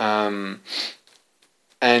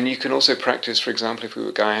 And you can also practice, for example, if we were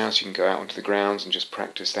at Gaia House, you can go out onto the grounds and just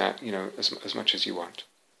practice that, as much as you want.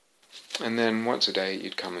 And then once a day,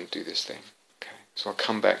 you'd come and do this thing. Okay. So I'll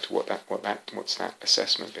come back to what's that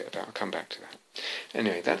assessment bit about. I'll come back to that.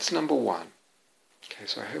 Anyway, that's number one. Okay,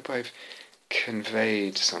 so I hope I've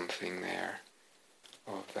conveyed something there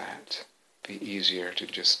of that. Be easier to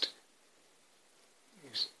just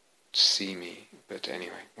see me, but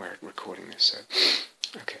anyway, we're recording this, so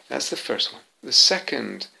okay, that's the first one. The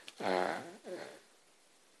second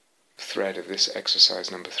thread of this exercise,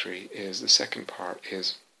 number 3, is the second part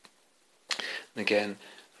is, and again,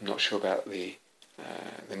 I'm not sure about the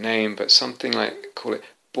name, but something like, call it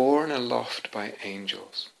borne aloft by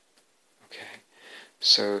angels. Okay,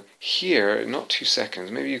 so here, not 2 seconds,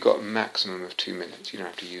 maybe you've got a maximum of 2 minutes. You don't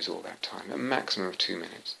have to use all that time. A maximum of 2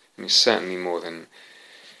 minutes. I mean, certainly more than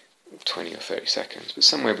 20 or 30 seconds, but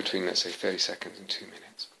somewhere between, let's say, 30 seconds and 2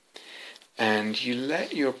 minutes. And you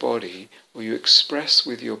let your body, or you express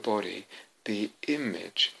with your body, the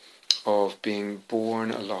image of being borne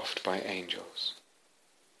aloft by angels.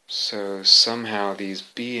 So somehow these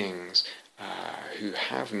beings who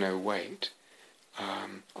have no weight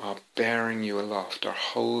are bearing you aloft, are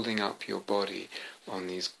holding up your body on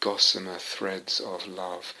these gossamer threads of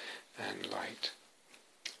love and light,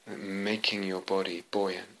 making your body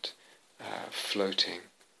buoyant, floating,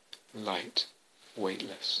 light,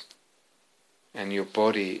 weightless. And your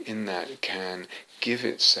body in that can give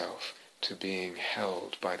itself to being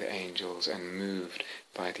held by the angels and moved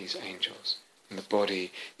by these angels. And the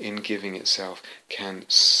body, in giving itself, can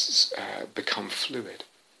become fluid.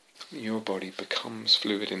 Your body becomes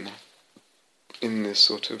fluid in that, in this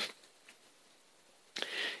sort of,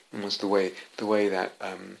 almost the way that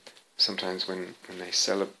sometimes when they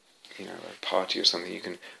celebrate, a party or something, you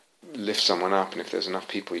can lift someone up, and if there's enough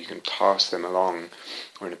people, you can pass them along,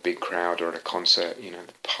 or in a big crowd or at a concert,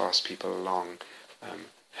 pass people along,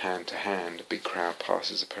 hand to hand. A big crowd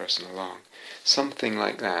passes a person along. Something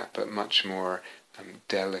like that, but much more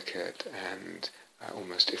delicate and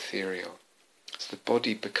almost ethereal. So the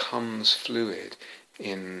body becomes fluid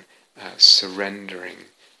in surrendering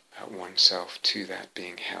oneself to that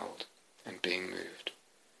being held and being moved.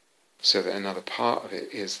 So that another part of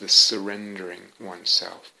it is the surrendering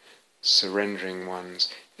oneself, surrendering one's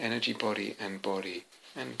energy body and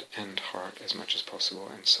heart as much as possible,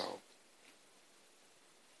 and soul.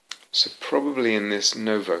 So probably in this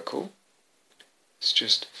no vocal, it's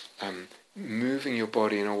just moving your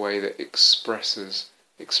body in a way that expresses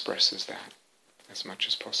that as much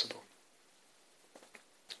as possible.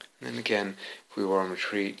 And then again, if we were on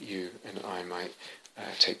retreat, you and I might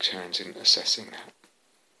take turns in assessing that.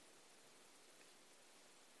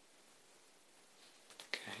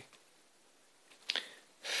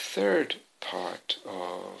 Third part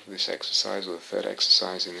of this exercise, or the third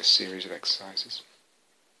exercise in this series of exercises,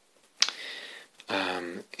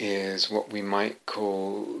 is what we might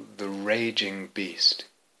call the raging beast.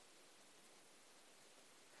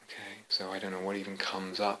 Okay, so I don't know what even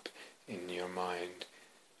comes up in your mind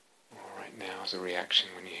right now as a reaction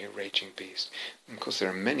when you hear raging beast. And of course there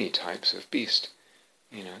are many types of beast.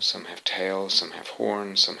 Some have tails, some have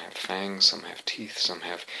horns, some have fangs, some have teeth, some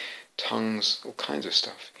have tongues, all kinds of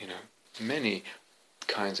stuff, many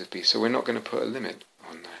kinds of beasts. So we're not going to put a limit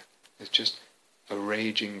on that. It's just a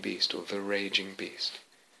raging beast, or the raging beast.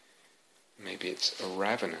 Maybe it's a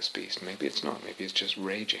ravenous beast, maybe it's not, maybe it's just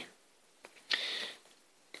raging.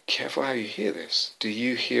 Careful how you hear this. Do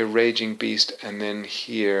you hear raging beast and then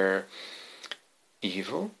hear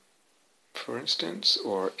evil, for instance,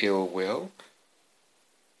 or ill will?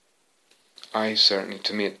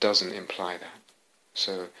 To me it doesn't imply that.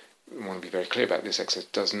 So I want to be very clear about this. Exercise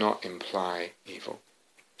does not imply evil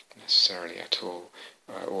necessarily at all,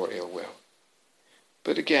 or ill will.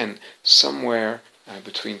 But again, somewhere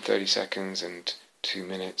between 30 seconds and 2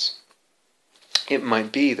 minutes, it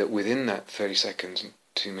might be that within that 30 seconds and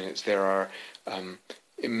 2 minutes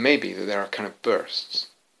it may be that there are kind of bursts.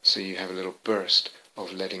 So you have a little burst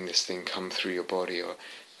of letting this thing come through your body, or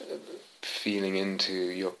feeling into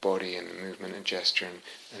your body and the movement and gesture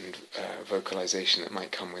and vocalization that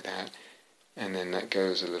might come with that. And then that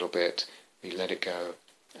goes a little bit, you let it go,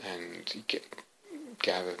 and you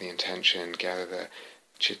gather the intention, gather the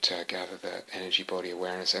chitta, gather the energy body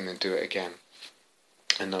awareness, and then do it again.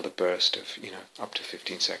 Another burst of, up to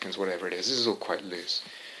 15 seconds, whatever it is. This is all quite loose.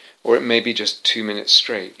 Or it may be just 2 minutes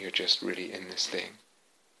straight, you're just really in this thing.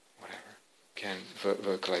 Whatever. Again,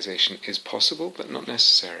 vocalization is possible, but not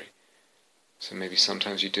necessary. So maybe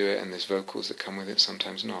sometimes you do it and there's vocals that come with it,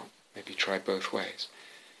 sometimes not. Maybe try both ways.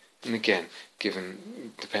 And again,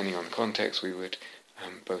 depending on the context, we would,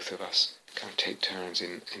 both of us, kind of take turns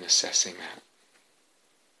in assessing that.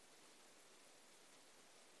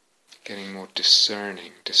 Getting more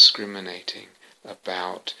discerning, discriminating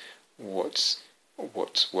about what's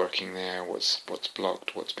working there, what's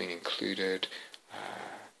blocked, what's being included,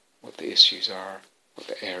 what the issues are, what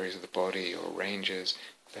the areas of the body or ranges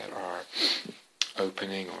that are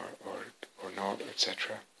opening or not,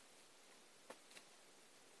 etc.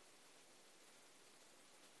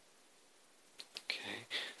 Okay.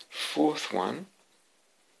 Fourth one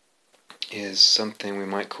is something we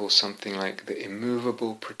might call something like the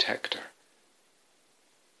immovable protector,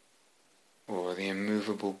 or the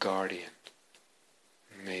immovable guardian.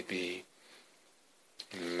 Maybe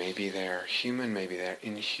they're human, maybe they're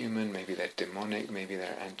inhuman, maybe they're demonic, maybe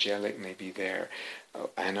they're angelic, maybe they're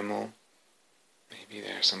animal, maybe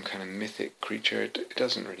they're some kind of mythic creature. It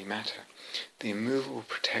doesn't really matter. The immovable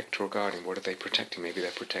protector or guardian, what are they protecting? Maybe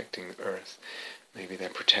they're protecting the earth, maybe they're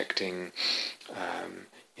protecting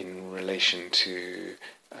in relation to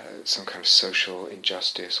some kind of social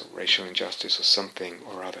injustice or racial injustice or something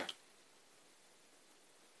or other.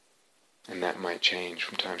 And that might change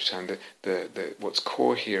from time to time. The what's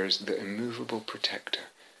core here is the immovable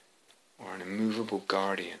protector, or an immovable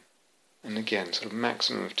guardian. And again, sort of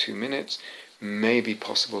maximum of 2 minutes. May be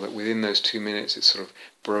possible that within those 2 minutes it's sort of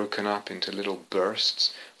broken up into little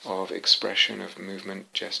bursts of expression, of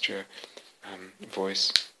movement, gesture,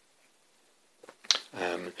 voice.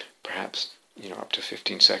 Perhaps, up to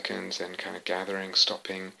 15 seconds, then kind of gathering,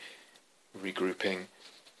 stopping, regrouping,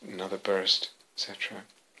 another burst, etc.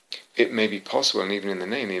 It may be possible, and even in the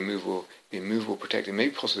name, the immovable protector, it may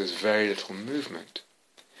be possible there's very little movement.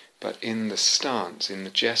 But in the stance, in the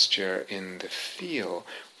gesture, in the feel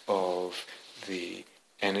of the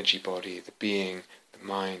energy body, the being, the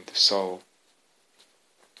mind, the soul,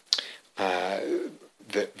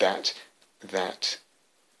 that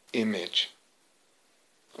image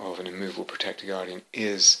of an immovable protector guardian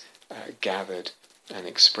is gathered and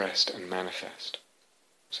expressed and manifest.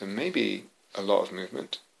 So maybe a lot of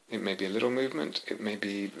movement, it may be a little movement, it may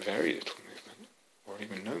be very little movement, or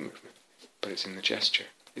even no movement, but it's in the gesture,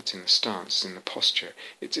 it's in the stance, it's in the posture,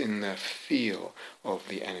 it's in the feel of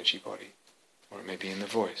the energy body, or it may be in the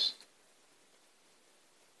voice.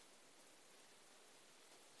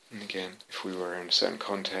 And again, if we were in a certain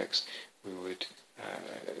context, we would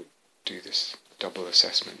do this double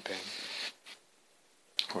assessment thing,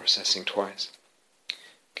 or assessing twice.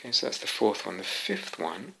 Okay, so that's the fourth one. The fifth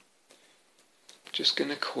one, just going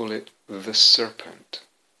to call it the serpent.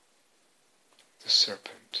 The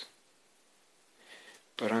serpent.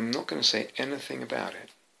 But I'm not going to say anything about it.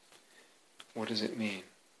 What does it mean,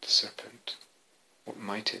 the serpent? What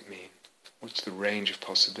might it mean? What's the range of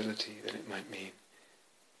possibility that it might mean?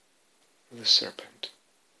 The serpent.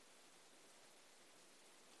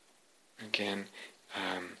 Again,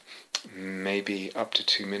 maybe up to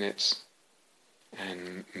 2 minutes,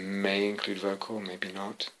 and may include vocal, maybe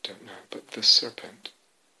not, don't know, but the serpent.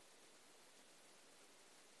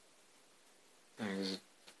 And there's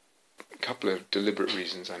a couple of deliberate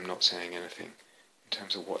reasons I'm not saying anything in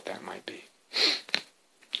terms of what that might be.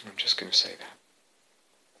 I'm just going to say that.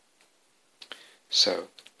 So,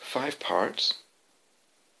 5 parts,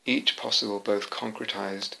 each possible, both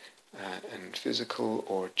concretized and physical,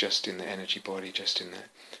 or just in the energy body, just in the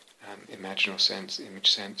imaginal sense,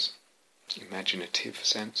 image sense, imaginative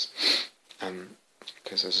sense.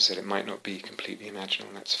 Because, as I said, it might not be completely imaginal,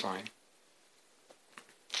 and that's fine.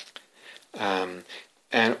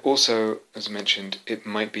 And also, as I mentioned, it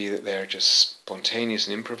might be that they're just spontaneous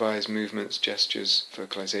and improvised movements, gestures,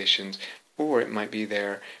 vocalizations, or it might be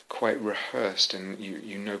they're quite rehearsed and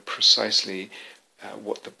you know precisely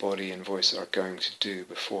what the body and voice are going to do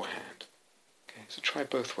beforehand. Okay, so try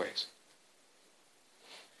both ways.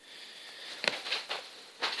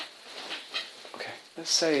 Okay,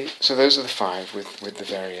 let's say, so those are the 5 with the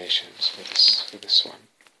variations for this one.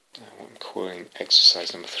 What I'm calling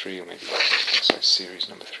exercise number 3, or maybe exercise series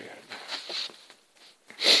number 3, I don't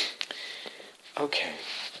know. Okay,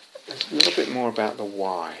 a little bit more about the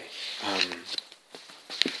why.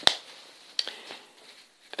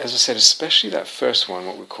 As I said, especially that first one,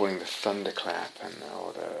 what we're calling the thunderclap,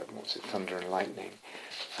 or thunder and lightning,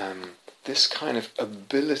 this kind of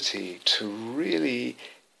ability to really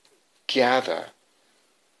gather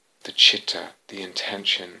the chitta, the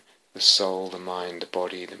intention, the soul, the mind, the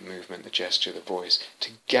body, the movement, the gesture, the voice,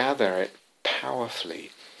 to gather it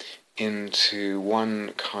powerfully into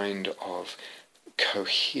one kind of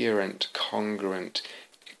coherent, congruent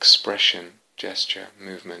expression, gesture,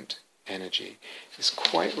 movement, energy, is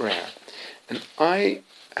quite rare. And I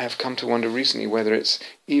have come to wonder recently whether it's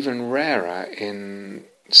even rarer in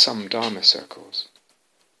some Dharma circles.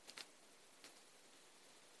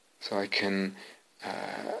 So I can...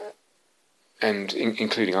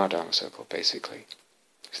 including our Dharma circle, basically.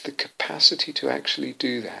 It's the capacity to actually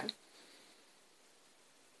do that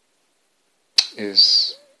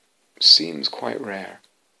seems quite rare.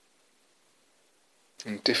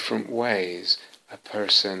 In different ways, a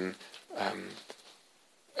person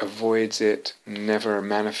avoids it, never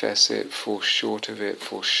manifests it, falls short of it,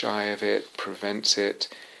 falls shy of it, prevents it,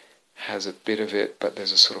 has a bit of it, but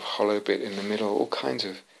there's a sort of hollow bit in the middle, all kinds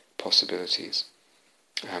of possibilities.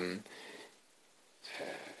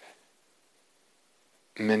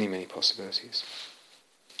 Many possibilities.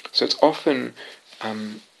 So it's often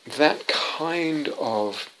that kind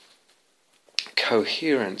of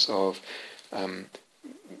coherence of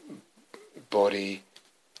body,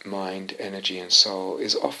 mind, energy and soul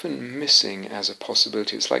is often missing as a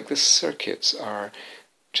possibility. It's like the circuits are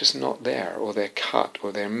just not there, or they're cut,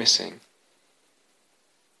 or they're missing.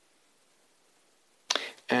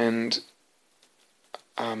 And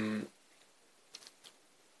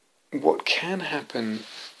what can happen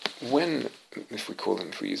when, if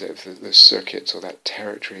we use it, if those circuits or that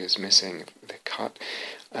territory is missing, they're cut,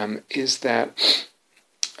 is that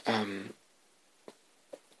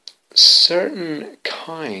certain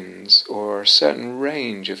kinds or certain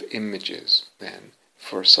range of images, then,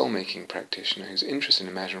 for a soul-making practitioner who's interested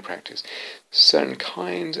in imaginal practice, certain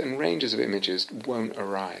kinds and ranges of images won't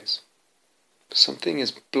arise. Something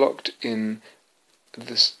is blocked in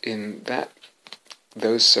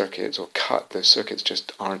those circuits, or cut, those circuits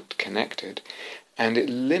just aren't connected, and it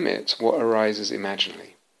limits what arises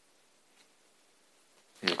imaginally.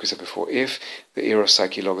 Like we said before, if the Eros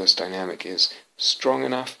Psyche Logos dynamic is strong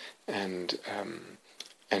enough and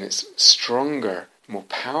it's stronger, more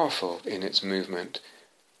powerful in its movement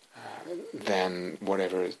than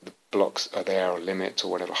whatever the blocks are there, or limits,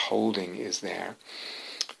 or whatever holding is there,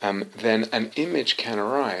 then an image can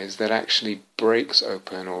arise that actually breaks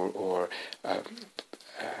open or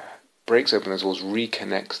breaks open those walls,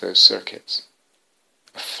 reconnects those circuits.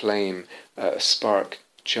 A flame, a spark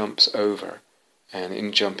jumps over, and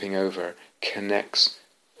in jumping over connects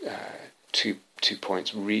two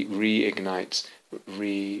points, reignites,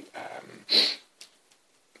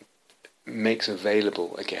 makes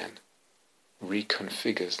available again,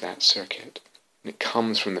 reconfigures that circuit. And it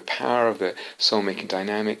comes from the power of the soul-making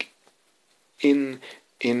dynamic in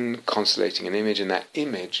constellating an image, and that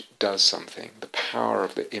image does something. The power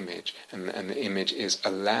of the image, and the image is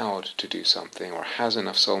allowed to do something, or has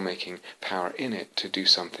enough soul-making power in it to do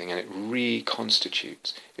something, and it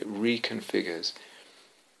reconstitutes, it reconfigures,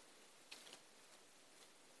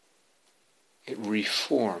 it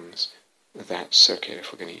reforms that circuit,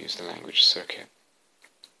 if we're going to use the language circuit.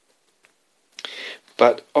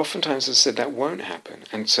 But oftentimes, as I said, that won't happen.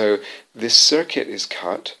 And so this circuit is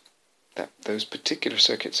cut, those particular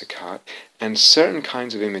circuits are cut, and certain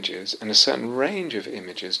kinds of images and a certain range of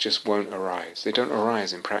images just won't arise. They don't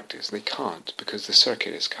arise in practice. They can't, because the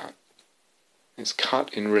circuit is cut. It's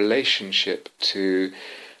cut in relationship to,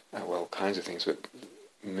 kinds of things, but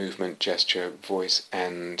movement, gesture, voice,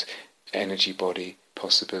 and energy, body,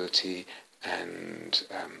 possibility, and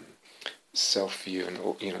self-view, and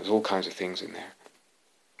there's all kinds of things in there.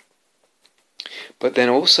 But then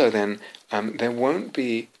also there won't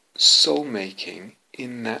be soul-making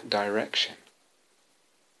in that direction,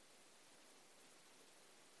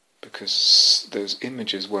 because those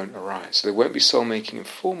images won't arise. So there won't be soul-making in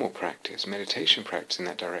formal practice, meditation practice in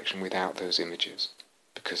that direction without those images,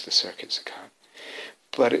 because the circuits are cut.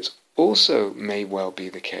 But it also may well be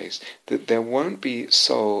the case that there won't be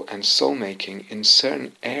soul and soul-making in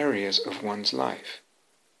certain areas of one's life.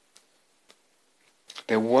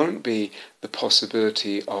 There won't be the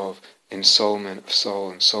possibility of ensoulment of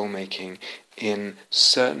soul and soul-making in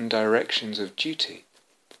certain directions of duty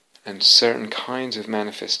and certain kinds of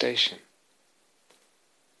manifestation.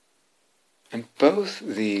 And both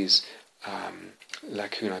these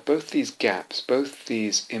lacunae, both these gaps, both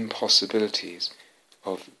these impossibilities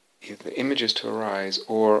of either the images to arise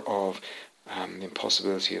or of the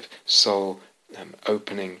impossibility of soul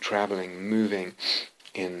opening, travelling, moving,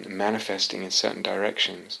 in manifesting in certain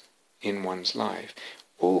directions in one's life,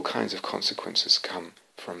 all kinds of consequences come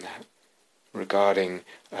from that, regarding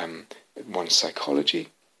one's psychology,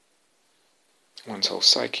 one's whole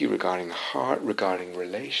psyche, regarding the heart, regarding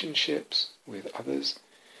relationships with others,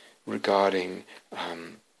 regarding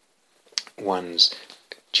one's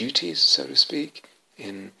duties, so to speak,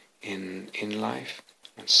 in life,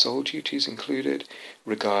 and soul duties included,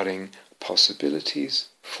 regarding possibilities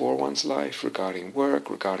for one's life, regarding work,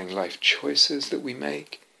 regarding life choices that we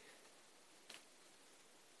make.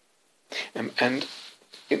 And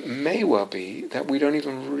it may well be that we don't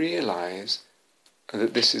even realize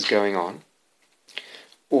that this is going on,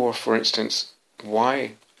 or, for instance,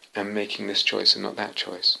 why I'm making this choice and not that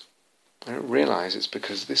choice. I don't realize it's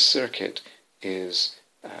because this circuit is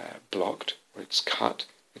blocked, or it's cut,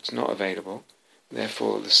 it's not available.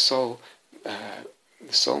 Therefore, the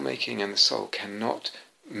soul-making and the soul cannot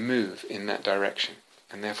move in that direction.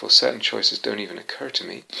 And therefore certain choices don't even occur to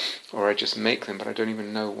me, or I just make them, but I don't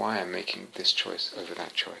even know why I'm making this choice over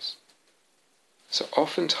that choice. So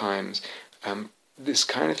oftentimes, this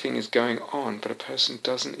kind of thing is going on, but a person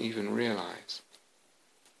doesn't even realize.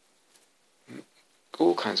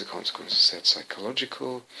 All kinds of consequences said: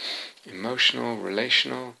 psychological, emotional,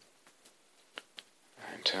 relational,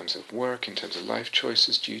 in terms of work, in terms of life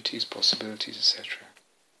choices, duties, possibilities, etc.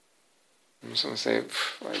 And someone say,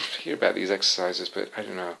 I hear about these exercises, but I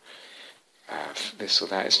don't know, this or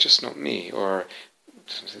that, it's just not me, or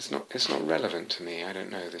it's not relevant to me, I don't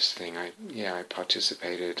know this thing, I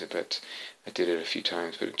participated, but I did it a few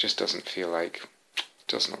times, but it just doesn't feel like,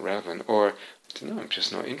 it's not relevant, or, I don't know, I'm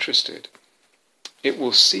just not interested. It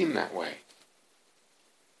will seem that way,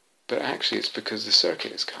 but actually it's because the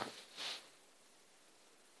circuit is cut.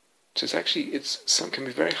 So it can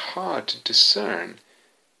be very hard to discern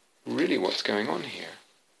really what's going on here.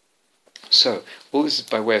 So all this is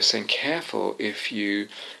by way of saying, careful if you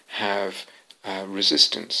have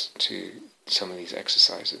resistance to some of these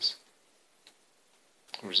exercises,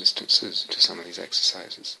 resistances to some of these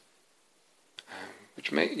exercises,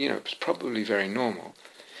 which it's probably very normal.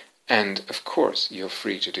 And of course, you're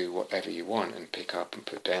free to do whatever you want and pick up and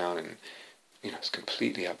put down, and it's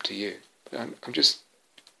completely up to you. But I'm just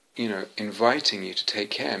inviting you to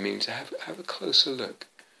take care, meaning to have a closer look,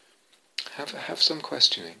 have some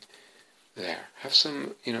questioning there, have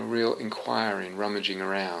some real inquiring, rummaging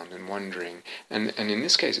around and wondering, and in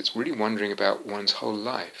this case it's really wondering about one's whole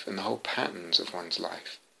life and the whole patterns of one's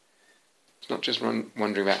life. It's not just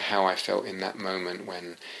wondering about how I felt in that moment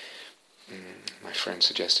when my friend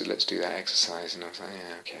suggested let's do that exercise, and I was like,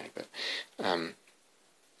 yeah, okay, but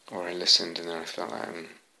or I listened and then I felt like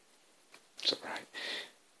it's all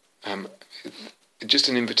right. Just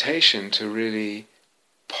an invitation to really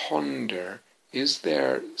ponder, is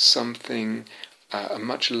there something, a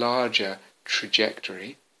much larger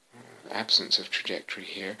trajectory, absence of trajectory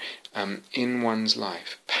here, in one's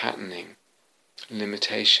life, patterning,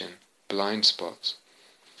 limitation, blind spots,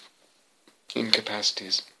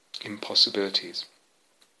 incapacities, impossibilities.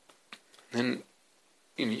 Then,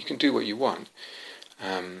 you can do what you want,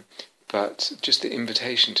 but just the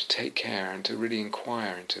invitation to take care and to really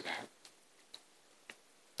inquire into that.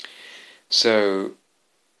 So,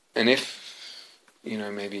 and if,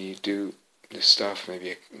 maybe you do this stuff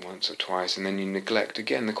maybe once or twice, and then you neglect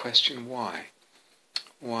again the question, why?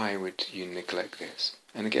 Why would you neglect this?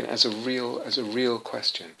 And again, as a real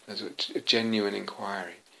question, as a genuine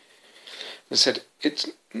inquiry. As I said,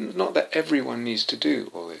 it's not that everyone needs to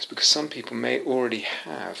do all this, because some people may already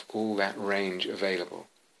have all that range available.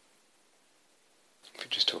 If we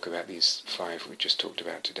just talk about these 5 we just talked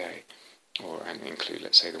about today, and include,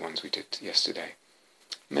 let's say, the ones we did yesterday,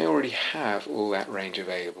 may already have all that range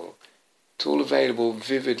available. It's all available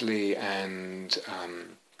vividly and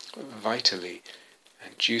vitally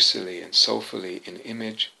and juicily and soulfully in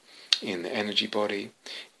image, in the energy body,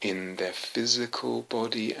 in their physical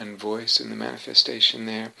body and voice and the manifestation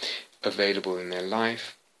there, available in their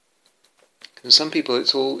life. And some people,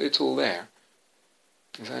 it's all there.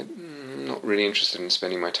 It's like, I'm not really interested in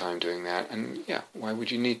spending my time doing that. And yeah, why would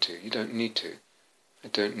you need to? You don't need to. I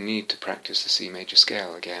don't need to practice the C major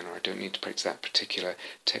scale again, or I don't need to practice that particular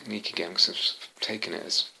technique again, because I've taken it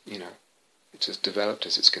as, it's as developed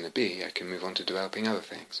as it's going to be. I can move on to developing other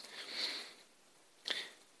things.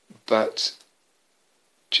 But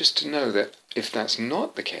just to know that if that's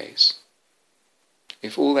not the case,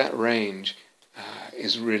 if all that range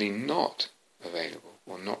is really not available,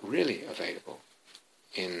 or not really available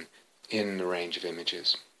in the range of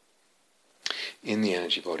images, in the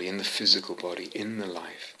energy body, in the physical body, in the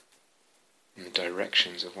life, in the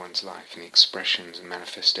directions of one's life, in the expressions and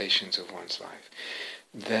manifestations of one's life,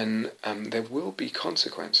 then there will be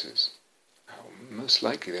consequences. Most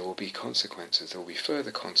likely there will be consequences. There will be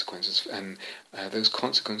further consequences, and those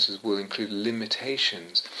consequences will include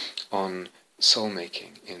limitations on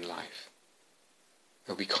soul-making in life.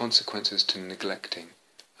 There will be consequences to neglecting,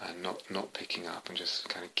 not picking up, and just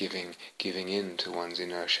kind of giving in to one's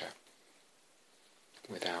inertia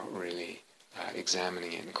without really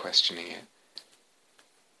examining it and questioning it.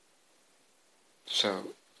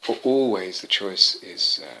 So, always the choice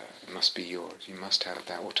must be yours. You must have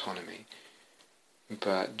that autonomy.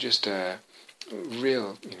 But just a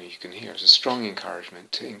real, you can hear, it's a strong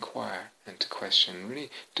encouragement to inquire and to question, really,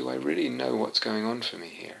 do I really know what's going on for me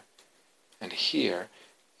here? And here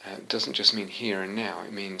doesn't just mean here and now,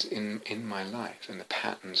 it means in my life, and the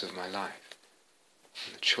patterns of my life,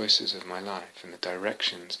 and the choices of my life, and the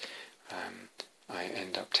directions I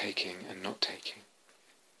end up taking and not taking.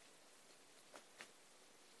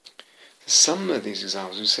 Some of these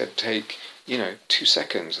examples we said take 2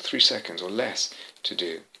 seconds or 3 seconds or less to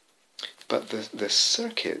do, but the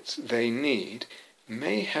circuits they need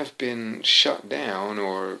may have been shut down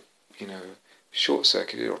or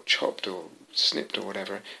short-circuited or chopped or snipped or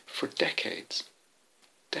whatever for decades.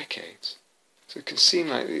 So it can seem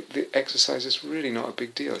like the exercise is really not a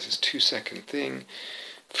big deal. It's this 2-second thing,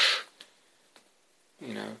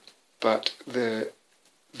 but the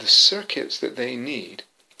circuits that they need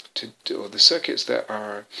or the circuits that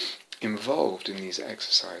are involved in these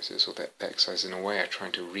exercises, or that the exercises in a way are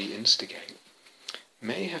trying to reinstigate,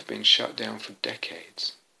 may have been shut down for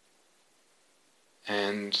decades.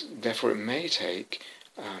 And therefore it may take,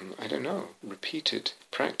 repeated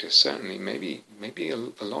practice, certainly, maybe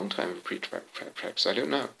a long time of repeated practice, I don't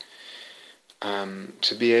know,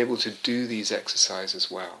 to be able to do these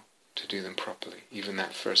exercises well, to do them properly. Even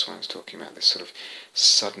that first one I was talking about, this sort of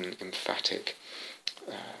sudden, emphatic,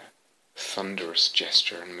 thunderous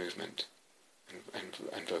gesture and movement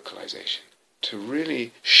and vocalization, to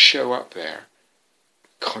really show up there,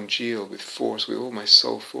 congeal with force, with all my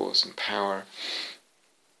soul force and power,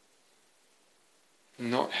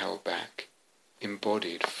 not held back,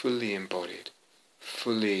 embodied, fully, not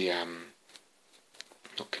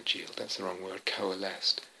congealed, that's the wrong word,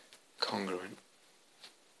 coalesced, congruent.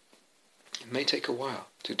 It may take a while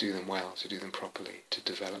to do them well, to do them properly, to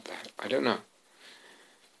develop that. I don't know.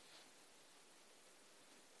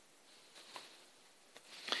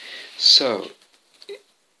 So,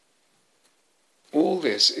 all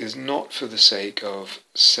this is not for the sake of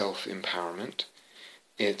self-empowerment.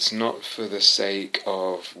 It's not for the sake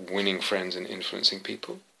of winning friends and influencing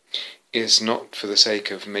people. It's not for the sake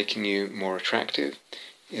of making you more attractive.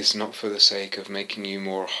 It's not for the sake of making you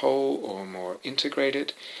more whole or more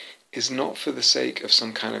integrated. It's not for the sake of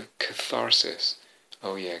some kind of catharsis.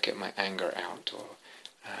 Oh yeah, get my anger out, or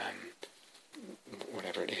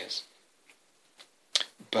whatever it is.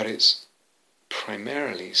 But it's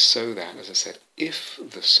primarily so that, as I said, if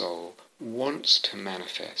the soul wants to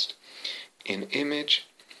manifest in image,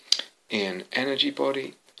 in energy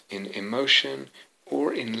body, in emotion,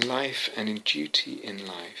 or in life and in duty in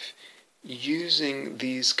life, using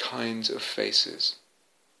these kinds of faces,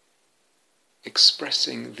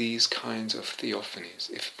 expressing these kinds of theophanies,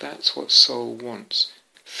 if that's what soul wants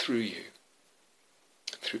through you,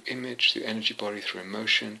 through image, through energy body, through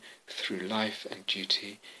emotion, through life and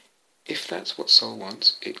duty, if that's what soul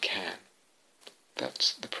wants, it can.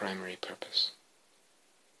 That's the primary purpose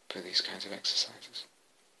for these kinds of exercises.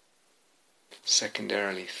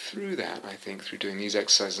 Secondarily, through that, I think, through doing these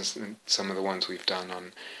exercises, and some of the ones we've done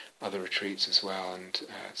on other retreats as well, and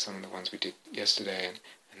some of the ones we did yesterday,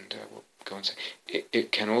 and we'll go on to,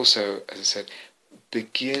 it can also, as I said,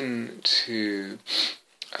 begin to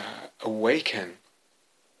awaken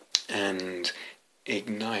and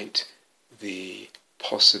ignite the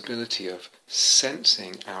possibility of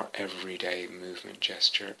sensing our everyday movement,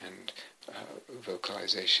 gesture, and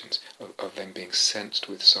vocalizations, of them being sensed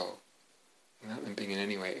with soul, without them being in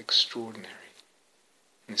any way extraordinary.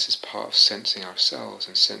 And this is part of sensing ourselves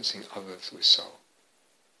and sensing others with soul.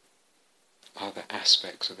 Other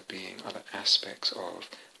aspects of the being, other aspects of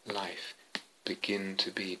life begin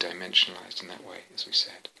to be dimensionalized in that way, as we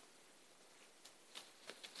said.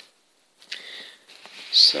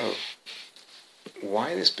 So,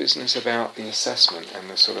 why this business about the assessment and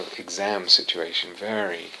the sort of exam situation?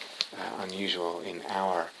 Very unusual in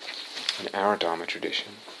our Dharma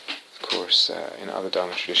tradition. Of course, in other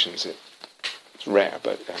Dharma traditions it's rare,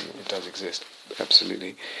 but it does exist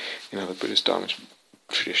absolutely in other Buddhist Dharma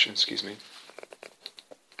traditions. Excuse me.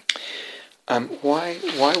 Why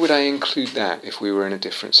would I include that if we were in a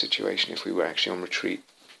different situation? If we were actually on retreat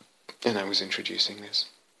and I was introducing this?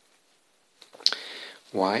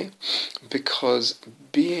 Why? Because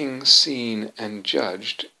being seen and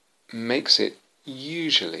judged makes it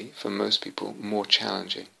usually, for most people, more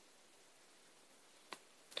challenging.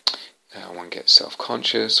 One gets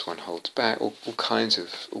self-conscious, one holds back, all kinds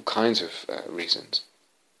of reasons.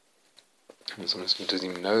 And sometimes one doesn't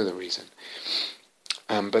even know the reason.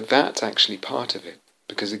 But that's actually part of it.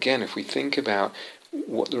 Because again, if we think about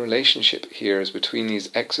what the relationship here is between these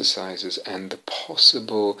exercises and the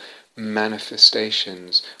possible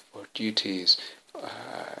manifestations or duties,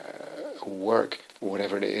 work,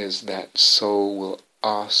 whatever it is that soul will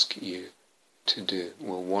ask you to do,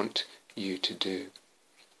 will want you to do.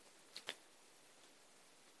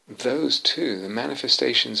 Those two, the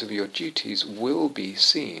manifestations of your duties, will be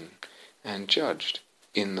seen and judged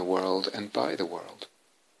in the world and by the world.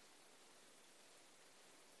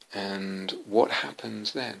 And what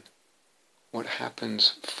happens then? What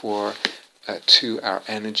happens to our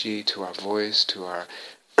energy, to our voice, to our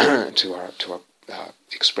to our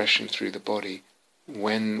expression through the body,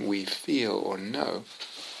 when we feel or know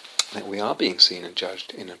that we are being seen and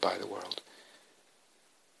judged in and by the world?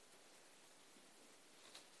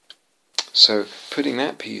 So putting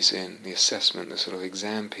that piece in, the assessment, the sort of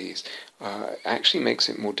exam piece, actually makes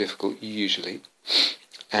it more difficult usually,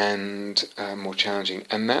 and more challenging.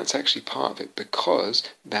 And that's actually part of it, because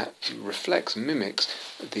that mimics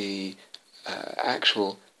the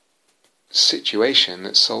actual situation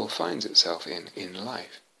that soul finds itself in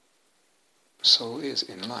life. Soul is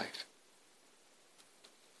in life.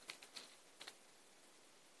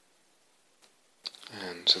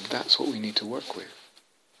 And so that's what we need to work with.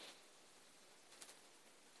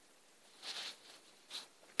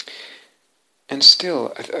 And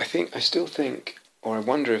still, I still think, or I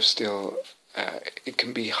wonder if still, it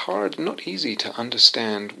can be hard, not easy to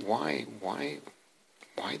understand why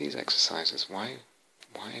these exercises, why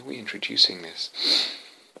are we introducing this?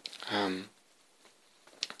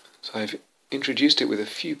 So I've introduced it with a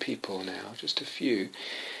few people now, just a few,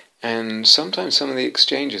 and sometimes some of the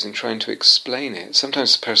exchanges in trying to explain it,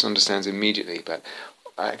 sometimes the person understands immediately, but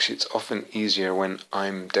actually it's often easier when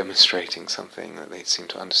I'm demonstrating something that they seem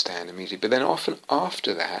to understand immediately. But then often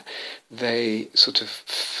after that, they sort of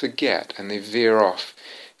forget and they veer off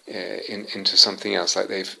into something else.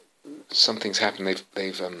 Like something's happened.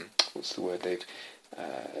 They've what's the word?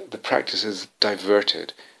 The practice is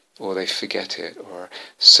diverted, or they forget it, or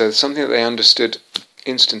so something that they understood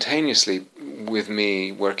instantaneously with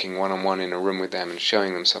me working one-on-one in a room with them and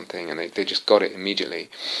showing them something, and they just got it immediately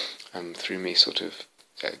through me sort of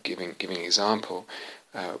giving example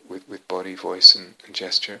with body, voice, and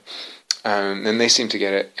gesture. And they seem to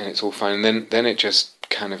get it, and it's all fine. And then it just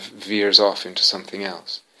kind of veers off into something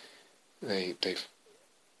else. They've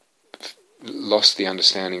lost the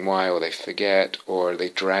understanding why, or they forget, or they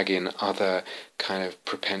drag in other kind of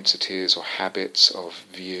propensities or habits of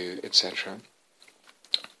view, etc.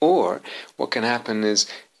 Or what can happen is,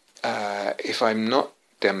 if I'm not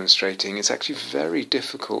demonstrating, it's actually very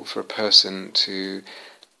difficult for a person to,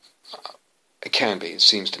 it can be, it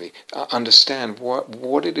seems to be, understand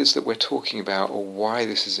what it is that we're talking about, or why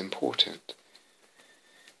this is important.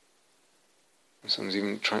 Someone's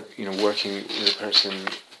even working with a person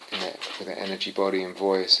with an energy, body, and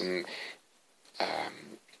voice, and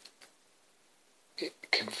it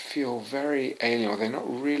can feel very alien, or they're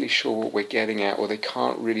not really sure what we're getting at, or they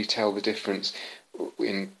can't really tell the difference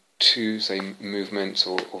in two, say, movements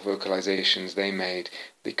or vocalizations they made.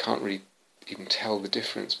 They can't really even tell the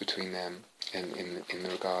difference between them in the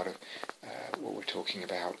regard of what we're talking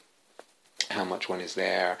about, how much one is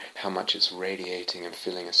there, how much it's radiating and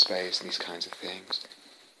filling a space, and these kinds of things.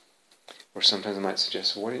 Or sometimes I might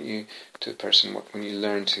suggest, why don't you, to a person, when you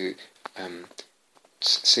learn to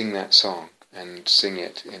sing that song and sing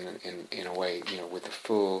it in a way, with the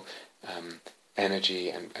full energy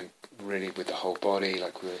and really with the whole body,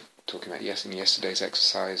 like we were talking about in yesterday's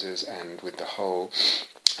exercises, and with the whole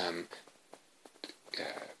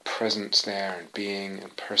presence there and being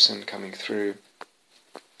and person coming through,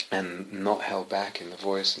 and not held back in the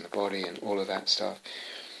voice and the body and all of that stuff.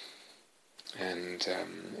 And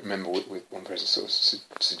remember with one person sort of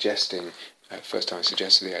suggesting, first time I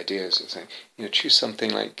suggested the ideas of saying, choose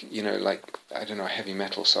something like, like, I don't know, a heavy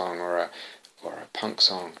metal song or a punk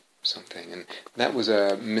song, something. And that was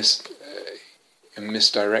a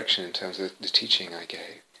misdirection in terms of the teaching I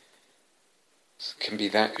gave. It can be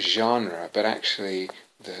that genre, but actually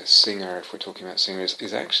the singer, if we're talking about singers,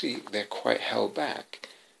 is actually, they're quite held back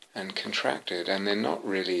and contracted, and they're not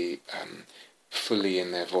really fully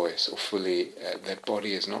in their voice, or fully, their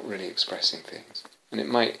body is not really expressing things. And it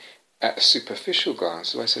might, at a superficial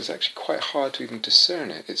glance, as I say, it's actually quite hard to even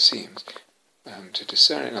discern it seems, to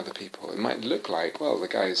discern it in other people. It might look like, well, the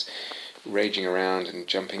guy's raging around and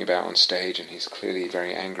jumping about on stage, and he's clearly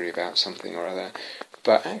very angry about something or other.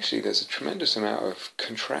 But actually there's a tremendous amount of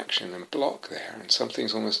contraction and block there, and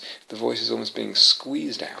something's almost, the voice is almost being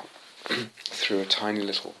squeezed out through a tiny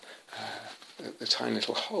little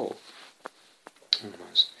hole,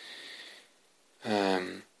 almost.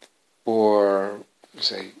 Or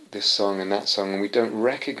say this song and that song, and we don't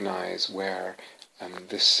recognize where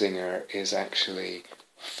this singer is actually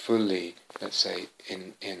fully, let's say,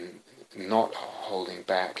 in not holding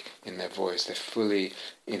back in their voice. They're fully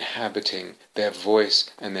inhabiting their voice,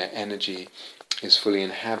 and their energy is fully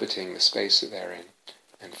inhabiting the space that they're in,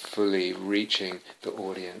 and fully reaching the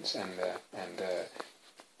audience and the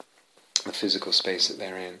physical space that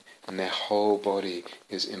they're in, and their whole body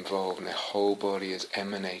is involved, and their whole body is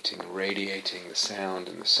emanating, radiating the sound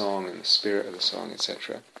and the song and the spirit of the song,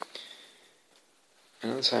 etc.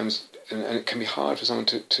 And other times, and it can be hard for someone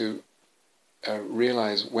to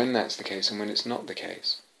realize when that's the case and when it's not the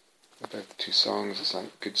case. They're both two songs, it's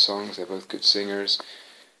like good songs, they're both good singers,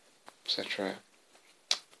 etc.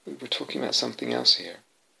 We're talking about something else here.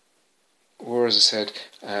 Or, as I said,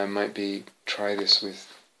 might be, try this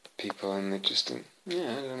with people and they just didn't, I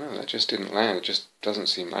don't know, that just didn't land, it just doesn't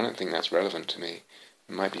seem, I don't think that's relevant to me.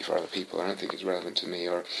 It might be for other people, I don't think it's relevant to me,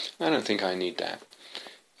 or I don't think I need that.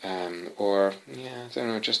 Or, I don't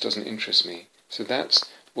know, it just doesn't interest me. So that's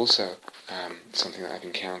also something that I've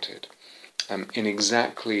encountered. In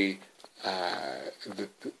exactly the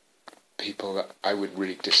people that I would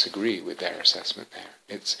really disagree with their assessment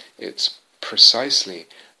there. It's precisely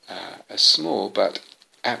a small but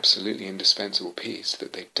absolutely indispensable piece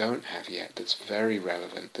that they don't have yet, that's very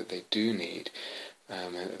relevant, that they do need,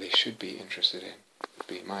 and that they should be interested in, would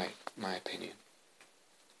be my opinion.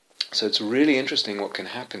 So it's really interesting what can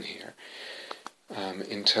happen here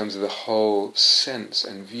in terms of the whole sense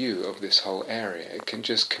and view of this whole area. It can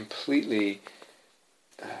just completely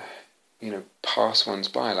pass one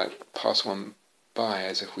by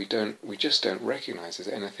as if we just don't recognize there's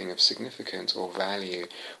anything of significance or value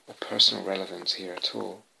or personal relevance here at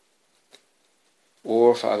all.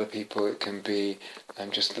 Or for other people it can be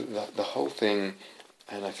just the whole thing,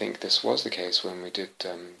 and I think this was the case when we did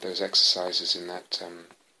those exercises in that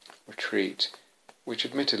retreat, which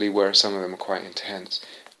admittedly some of them were quite intense,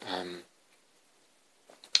 and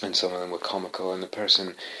some of them were comical, and the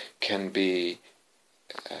person can be,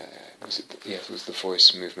 it was the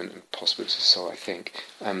voice movement and possibility of soul, I think,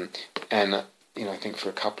 and I think for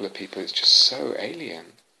a couple of people it's just so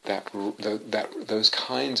alien that those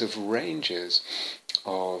kinds of ranges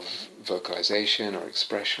of vocalization or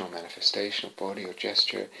expression or manifestation or body or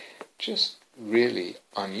gesture, just really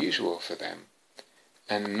unusual for them,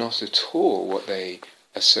 and not at all what they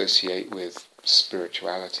associate with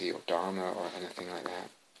spirituality or dharma or anything like that.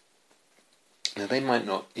 Now they might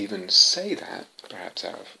not even say that, perhaps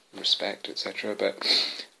out of respect, etc., but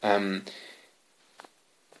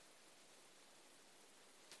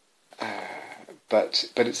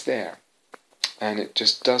it's there, and it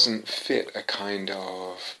just doesn't fit a kind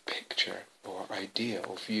of picture or idea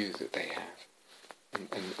or view that they have, and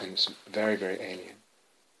it's very, very alien.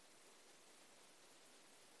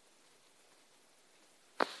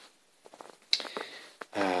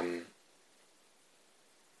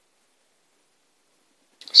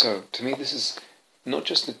 So to me this is not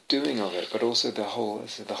just the doing of it, but also the whole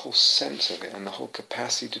sense of it, and the whole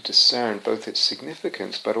capacity to discern both its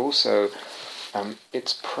significance but also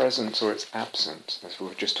its presence or its absence. As we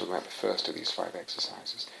were just talking about the first of these 5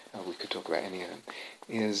 exercises, we could talk about any of them,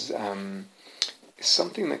 is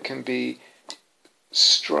something that can be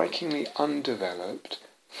strikingly undeveloped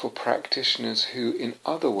for practitioners who in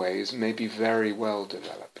other ways may be very well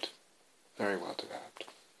developed. Very well developed.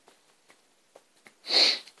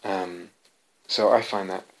 So I find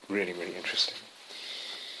that really, really interesting.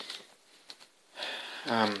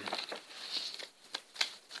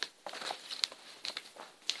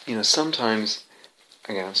 Sometimes,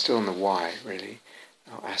 again, I'm still in the why, really,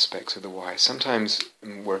 or aspects of the why. Sometimes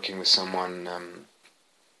I'm working with someone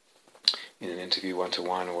in an interview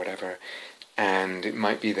one-to-one or whatever, and it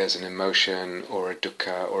might be there's an emotion or a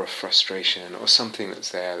dukkha or a frustration or something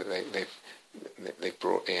that's there that they've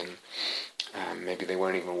brought in. Maybe they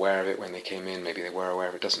weren't even aware of it when they came in, maybe they were aware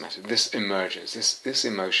of it, doesn't matter. This emerges, this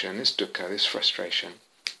emotion, this dukkha, this frustration.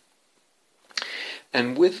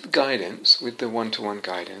 And with guidance, with the one-to-one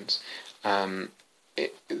guidance,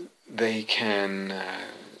 they can,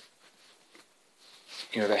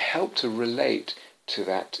 they help to relate to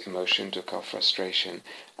that emotion, dukkha, frustration,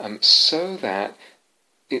 so that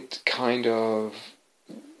it kind of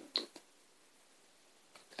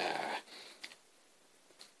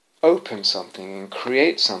opens something and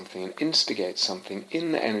creates something and instigates something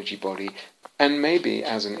in the energy body, and maybe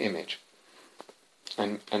as an image.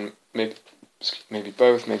 And maybe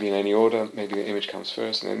both, maybe in any order, maybe the image comes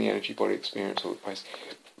first and then the energy body experience, or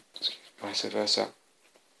vice versa.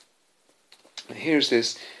 And here's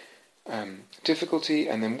this difficulty,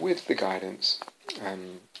 and then with the guidance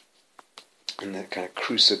and the kind of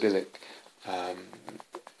crucibilic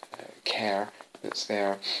care that's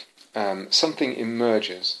there, something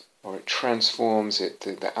emerges, or it transforms it.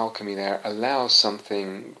 The alchemy there allows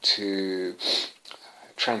something to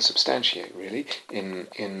transubstantiate, really,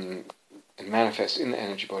 in manifest in the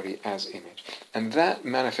energy body as image. And that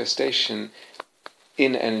manifestation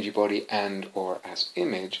in energy body and or as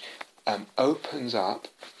image opens up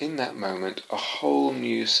in that moment a whole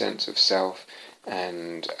new sense of self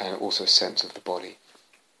and also sense of the body.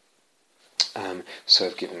 So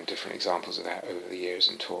I've given different examples of that over the years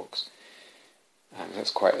in talks.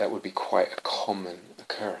 That would be quite a common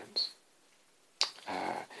occurrence.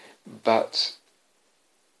 But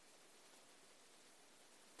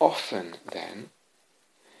often then,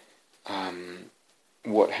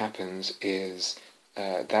 what happens is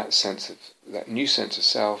that new sense of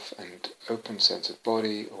self and open sense of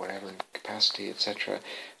body, or whatever, capacity, etc.,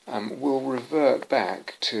 will revert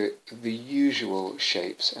back to the usual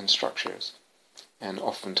shapes and structures. And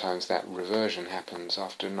oftentimes that reversion happens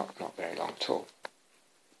after not very long at all.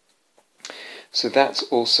 So that's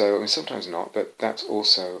also, sometimes not, but that's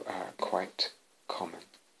also quite common.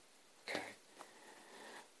 Okay.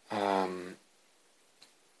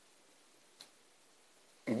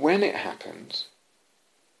 When it happens,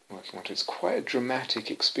 it's quite a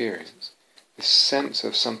dramatic experience. This sense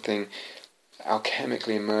of something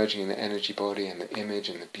alchemically emerging in the energy body and the image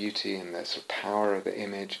and the beauty and the sort of power of the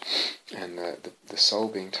image and the soul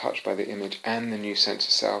being touched by the image and the new sense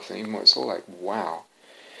of self, and even more, it's all like, wow.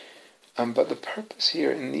 But the purpose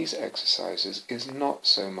here in these exercises is not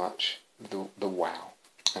so much the wow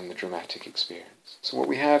and the dramatic experience. So what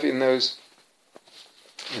we have in those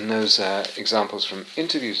examples from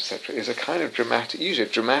interviews, etc., is a kind of usually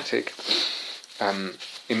a dramatic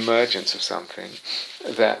emergence of something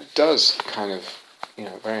that does kind of,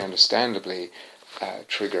 very understandably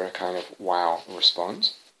trigger a kind of wow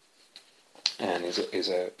response, and is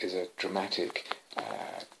a dramatic,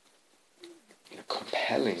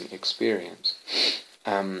 compelling experience.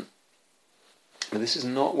 But this is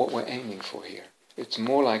not what we're aiming for here. It's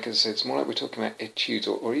more like, as I said, it's more like we're talking about etudes,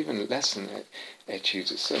 or even less than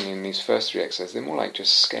etudes. In these first three exercises, they're more like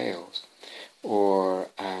just scales, or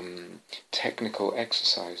technical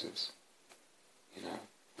exercises.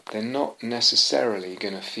 They're not necessarily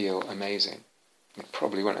going to feel amazing. They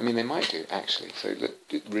probably won't. They might do, actually, so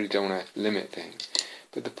you really don't want to limit things.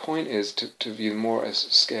 But the point is to view them more as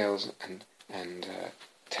scales and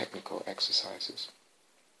technical exercises.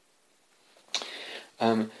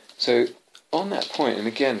 So on that point, and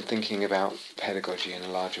again thinking about pedagogy in a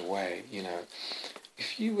larger way,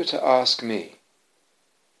 if you were to ask me,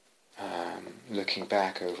 looking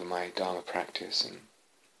back over my Dharma practice and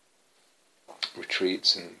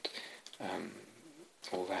retreats and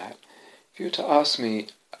all that, if you were to ask me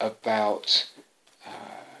about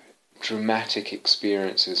dramatic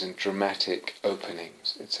experiences and dramatic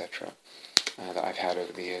openings, etc., that I've had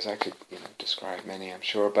over the years, I could describe many, I'm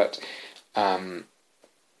sure, but I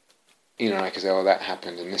could say, oh, that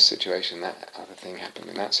happened in this situation, that other thing happened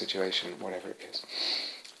in that situation, whatever it is.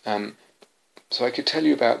 So I could tell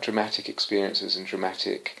you about dramatic experiences and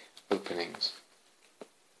dramatic openings.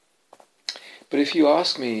 But if you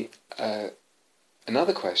ask me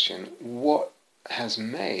another question, what has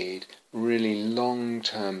made really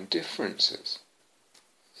long-term differences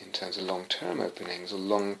in terms of long-term openings or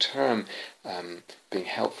long-term being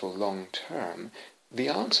helpful long-term, the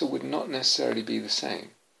answer would not necessarily be the same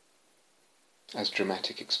as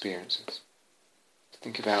dramatic experiences. I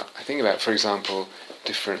think about, for example,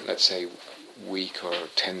 different, let's say, week or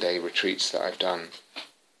 10-day retreats that I've done.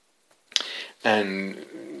 And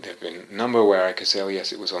there have been a number where I could say, oh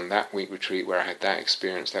yes, it was on that week retreat where I had that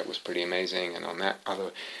experience, that was pretty amazing, and on that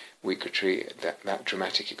other week retreat, that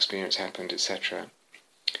dramatic experience happened, etc.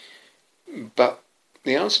 But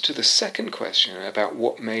the answer to the second question about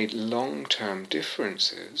what made long-term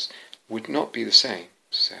differences would not be the same.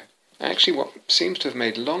 So, actually, what seems to have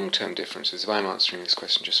made long-term differences, if I'm answering this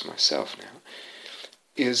question just for myself now,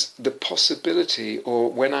 is the possibility,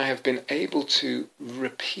 or when I have been able to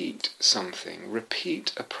repeat something,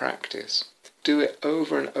 repeat a practice, do it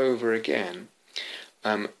over and over again,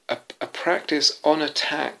 a practice on a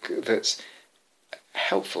tack that's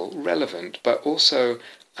helpful, relevant, but also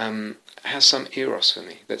has some eros for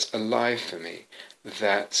me, that's alive for me,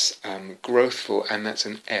 that's growthful, and that's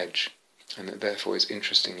an edge, and that therefore is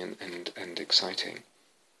interesting and exciting.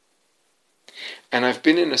 And I've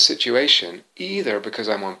been in a situation, either because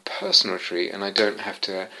I'm on personal retreat and I don't have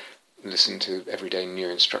to listen to everyday new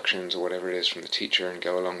instructions or whatever it is from the teacher and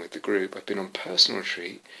go along with the group. I've been on personal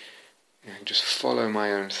retreat and just follow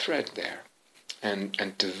my own thread there and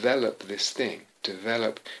develop this thing,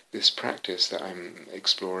 develop this practice that I'm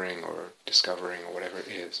exploring or discovering or whatever it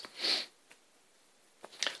is.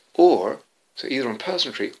 Or, so either on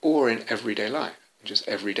personal retreat or in everyday life. Just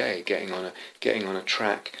every day, getting on a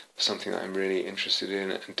track of something that I'm really interested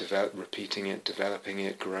in, and repeating it, developing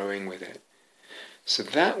it, growing with it. So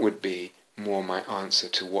that would be more my answer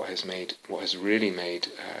to what has really made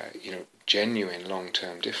genuine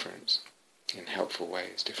long-term difference in helpful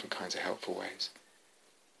ways, different kinds of helpful ways.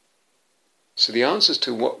 So the answers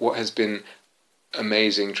to what has been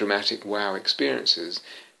amazing, dramatic, wow experiences,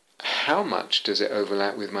 how much does it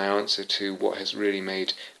overlap with my answer to what has really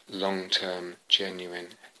made long-term,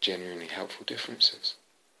 genuinely helpful differences?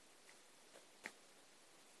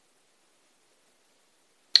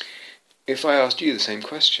 If I asked you the same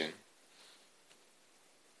question,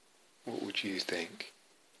 what would you think?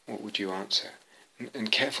 What would you answer?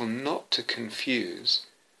 And careful not to confuse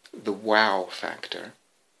the wow factor,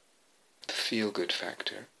 the feel-good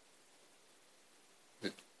factor,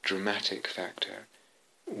 the dramatic factor,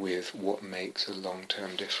 with what makes a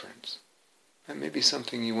long-term difference. That may be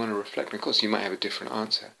something you want to reflect on. Of course, you might have a different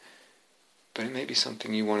answer, but it may be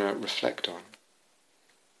something you want to reflect on.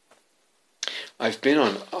 I've been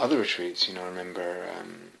on other retreats. I remember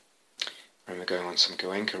going on some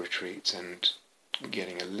Goenka retreats and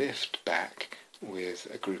getting a lift back with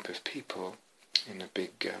a group of people in a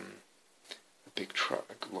big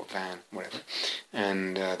truck or van, whatever,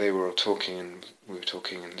 and they were all talking, and we were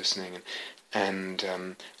talking and listening, and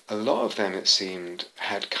a lot of them, it seemed,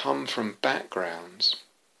 had come from backgrounds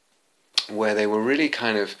where they were really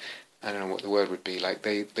kind of, I don't know what the word would be, like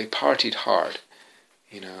they partied hard,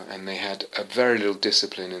 and they had a very little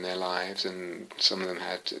discipline in their lives, and some of them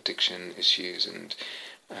had addiction issues, and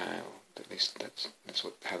at least that's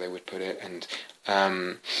how they would put it, and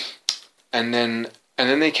then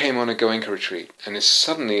they came on a Goenka retreat, and it's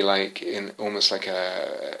suddenly like in almost like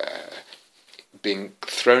being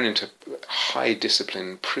thrown into high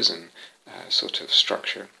discipline prison sort of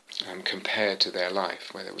structure compared to their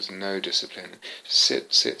life, where there was no discipline. Sit.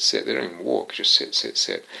 They don't even walk, just sit.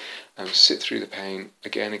 Sit through the pain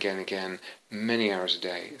again, many hours a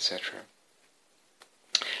day, etc.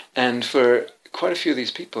 And for quite a few of these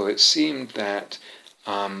people, it seemed that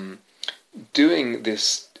doing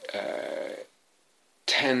this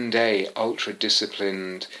 10-day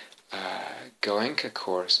ultra-disciplined Goenka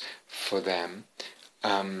course for them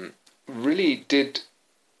really did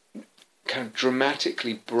kind of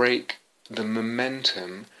dramatically break the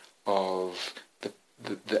momentum of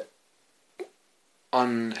the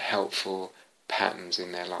unhelpful patterns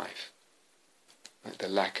in their life, like the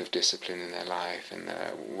lack of discipline in their life and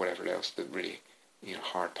whatever else, the really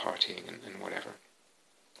hard partying and whatever.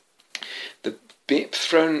 Being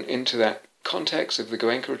thrown into that context of the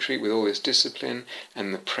Goenka retreat with all this discipline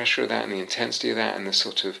and the pressure of that and the intensity of that and the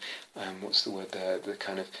sort of the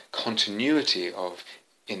kind of continuity of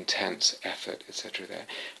intense effort, etc. there,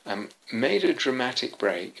 made a dramatic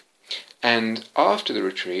break. And after the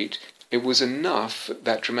retreat, it was enough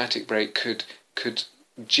that dramatic break could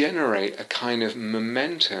generate a kind of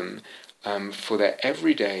momentum for their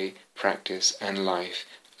everyday practice and life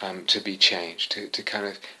to be changed, to kind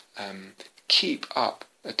of keep up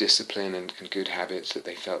a discipline and good habits that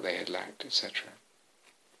they felt they had lacked, etc.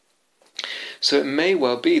 So it may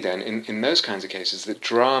well be then, in those kinds of cases, that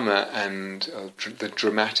drama and the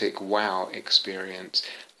dramatic wow experience,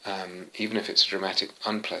 even if it's dramatic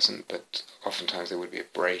unpleasant, but oftentimes there would be a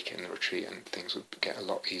break in the retreat and things would get a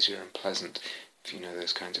lot easier and pleasant, if you know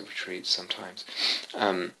those kinds of retreats sometimes.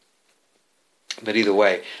 But either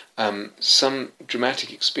way, some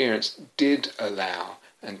dramatic experience did allow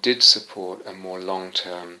and did support a more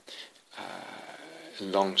long-term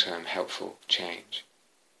helpful change.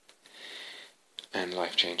 And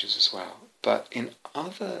life changes as well. But in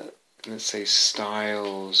other, let's say,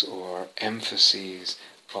 styles or emphases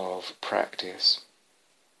of practice,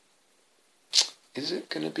 is it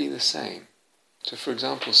going to be the same? So for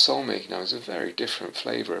example, soul-making now is a very different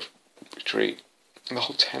flavour of retreat. And the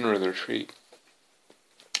whole tenor of the retreat,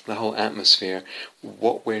 the whole atmosphere,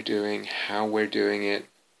 what we're doing, how we're doing it,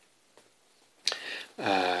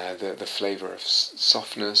 the flavour of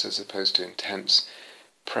softness as opposed to intense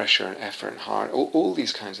pressure and effort and heart, all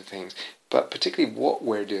these kinds of things, but particularly what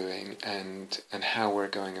we're doing and how we're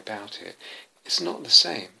going about it, it's not the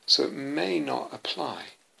same. So it may not apply.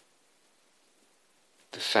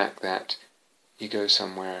 The fact that you go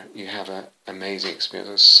somewhere, you have an amazing experience,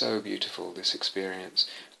 it was so beautiful, this experience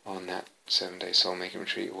on that 7-day soul-making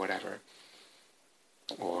retreat or whatever,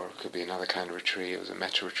 or it could be another kind of retreat, it was a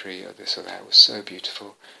metta retreat or this or that, it was so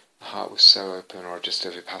beautiful, the heart was so open, or just a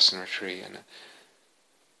vipassana retreat, and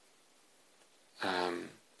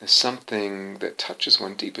there's something that touches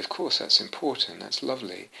one deep. Of course that's important, that's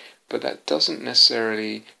lovely, but that doesn't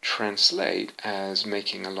necessarily translate as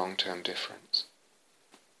making a long-term difference.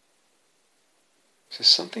 So there's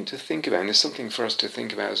something to think about, and there's something for us to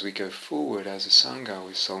think about as we go forward as a Sangha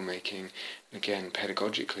with soul-making, and again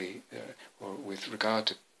pedagogically, or with regard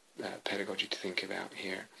to pedagogy to think about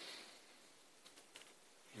here.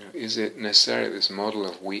 Is it necessarily this model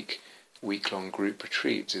of week-long group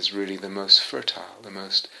retreats is really the most fertile, the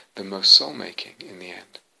most soul-making in the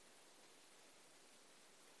end?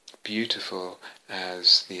 Beautiful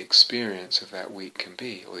as the experience of that week can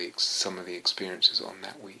be, or some of the experiences on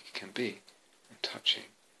that week can be, and touching.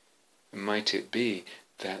 Might it be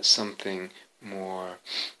that something more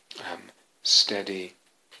steady,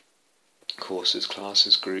 courses,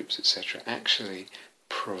 classes, groups, etc., actually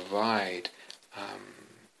provide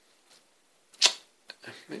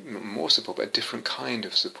maybe more support, but a different kind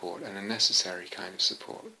of support and a necessary kind of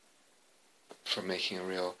support for making a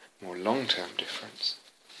real, more long-term difference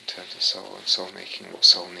in terms of soul and soul-making, what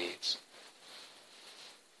soul needs.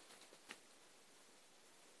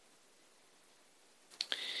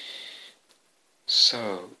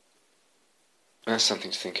 So, that's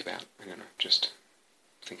something to think about. I don't know, just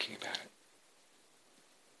thinking about it.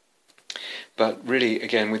 But really,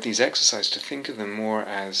 again, with these exercises, to think of them more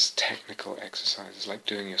as technical exercises, like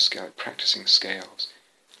doing your scale, like practicing scales,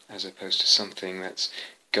 as opposed to something that's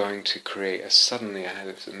going to create suddenly I had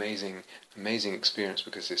this amazing experience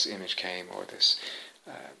because this image came, or this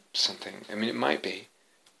something. I mean, it might be,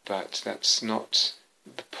 but that's not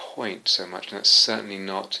the point so much, and that's certainly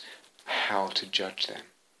not how to judge them.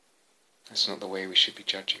 That's not the way we should be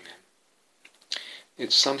judging them.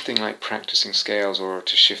 It's something like practicing scales, or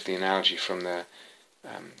to shift the analogy from the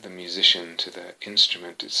musician to the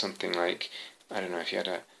instrument, it's something like, I don't know, if you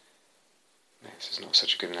had this is not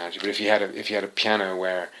such a good analogy, but if you had a piano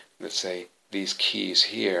where, let's say, these keys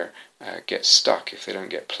here get stuck, if they don't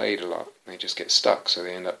get played a lot, they just get stuck, so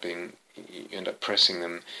they you end up pressing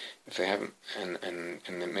them if they haven't, and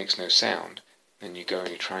it makes no sound. Then you go and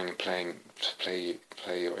you're trying and play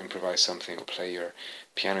or improvise something, or play your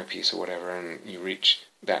piano piece or whatever, and you reach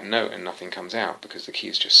that note and nothing comes out because the key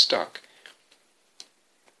is just stuck.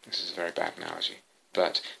 This is a very bad analogy,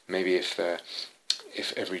 but maybe if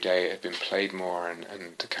every day it had been played more and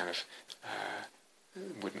the kind of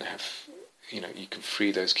wouldn't have, you can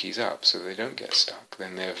free those keys up so they don't get stuck,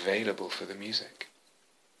 then they're available for the music.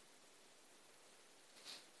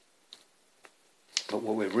 But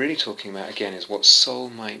what we're really talking about, again, is what soul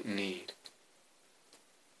might need.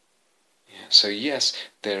 Yeah, so yes,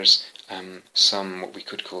 there's some what we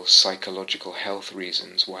could call psychological health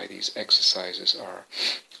reasons why these exercises are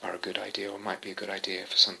a good idea, or might be a good idea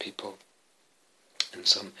for some people in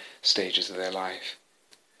some stages of their life.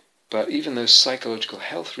 But even those psychological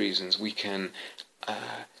health reasons, we can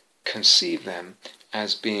conceive them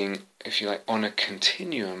as being, if you like, on a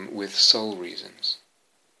continuum with soul reasons.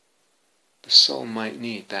 The soul might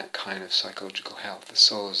need that kind of psychological health. The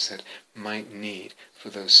soul, as I said, might need for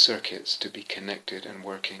those circuits to be connected and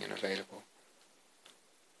working and available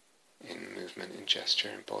in movement, in gesture,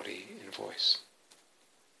 in body, in voice.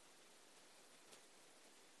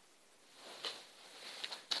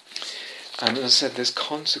 And as I said, there's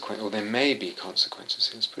consequences, or there may be consequences,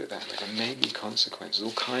 let's put it that way, there may be consequences,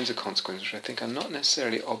 all kinds of consequences, which I think are not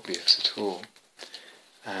necessarily obvious at all.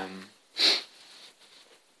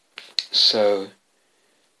 So,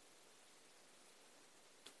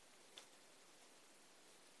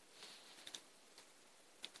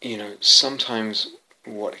 sometimes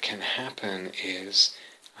what can happen is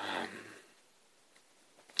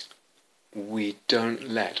we don't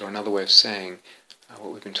let, or another way of saying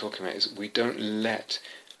what we've been talking about is we don't let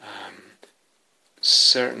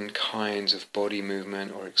certain kinds of body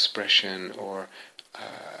movement or expression or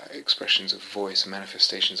expressions of voice,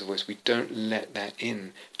 manifestations of voice, we don't let that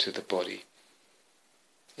in to the body,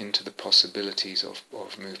 into the possibilities of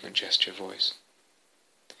movement, gesture, voice.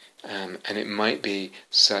 And it might be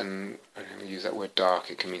certain, I don't know, use that word dark,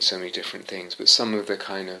 it can mean so many different things, but some of the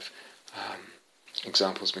kind of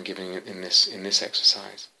examples been given in this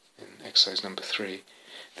exercise, in exercise number 3,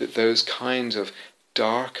 that those kinds of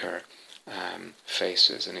darker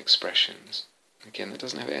faces and expressions, again, that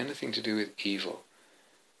doesn't have anything to do with evil.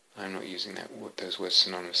 I'm not using those words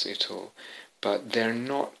synonymously at all, but they're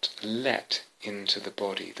not let into the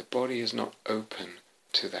body. The body is not open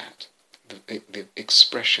to that. The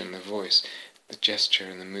expression, the voice, the gesture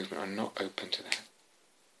and the movement are not open to that.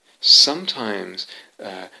 Sometimes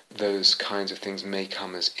those kinds of things may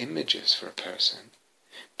come as images for a person,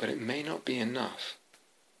 but it may not be enough.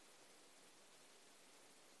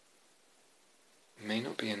 It may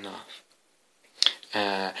not be enough.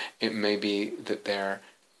 It may be that the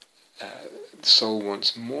soul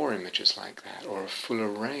wants more images like that, or a fuller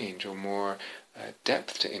range, or more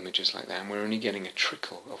depth to images like that, and we're only getting a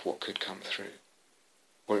trickle of what could come through.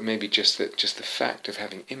 Or it may be just the fact of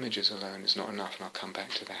having images alone is not enough, and I'll come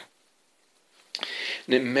back to that.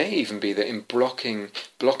 And it may even be that in blocking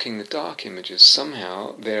the dark images,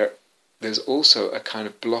 somehow there's also a kind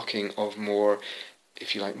of blocking of more,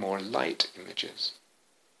 if you like, more light images,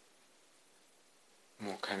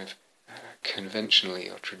 more kind of conventionally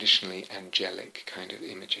or traditionally angelic kind of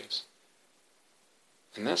images.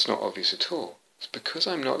 And that's not obvious at all. It's because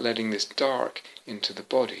I'm not letting this dark into the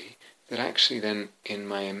body that actually then in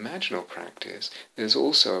my imaginal practice there's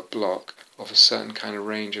also a block of a certain kind of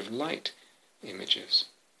range of light images.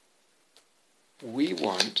 We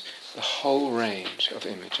want the whole range of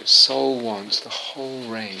images. Soul wants the whole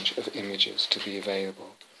range of images to be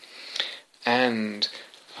available. And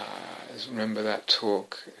remember that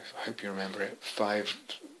talk, I hope you remember it,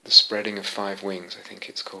 the spreading of 5 wings, I think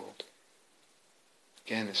it's called.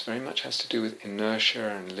 Again, this very much has to do with inertia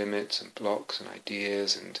and limits and blocks and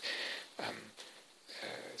ideas and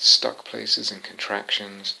stuck places and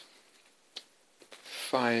contractions.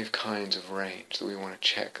 5 kinds of range that we want to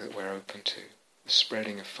check that we're open to. The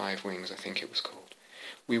spreading of 5 wings, I think it was called.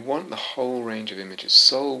 We want the whole range of images.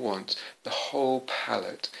 Soul wants the whole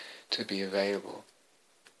palette to be available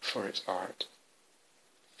for its art.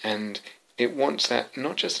 And it wants that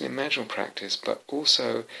not just in imaginal practice, but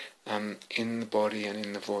also in the body and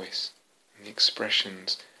in the voice, in the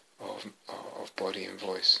expressions of body and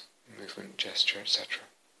voice, movement, gesture, etc.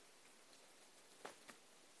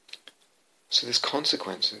 So there's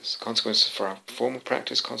consequences for our formal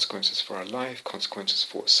practice, consequences for our life, consequences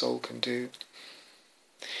for what soul can do.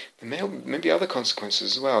 There may be other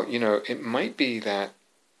consequences as well. It might be that,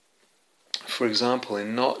 for example,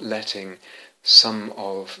 in not letting some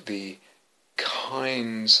of the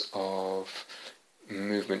kinds of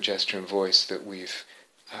movement, gesture and voice that we've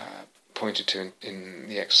pointed to in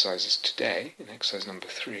the exercises today, in exercise number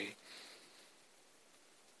 3,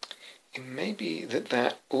 it may be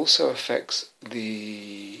that also affects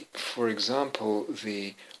for example,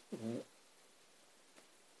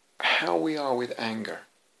 how we are with anger.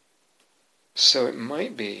 So it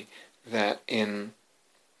might be that in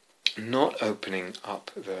not opening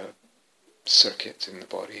up the circuits in the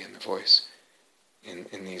body and the voice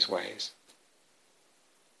in these ways,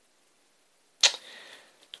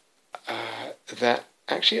 that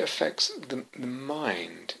actually affects the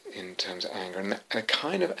mind in terms of anger. And a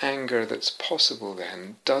kind of anger that's possible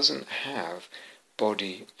then doesn't have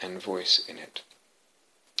body and voice in it.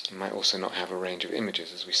 It might also not have a range of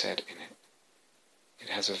images, as we said, in it. It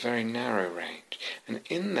has a very narrow range. And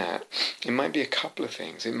in that, it might be a couple of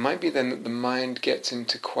things. It might be then that the mind gets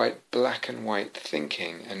into quite black and white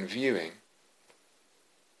thinking and viewing.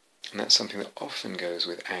 And that's something that often goes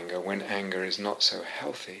with anger when anger is not so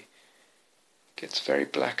healthy. It gets very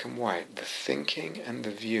black and white, the thinking and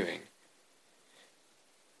the viewing.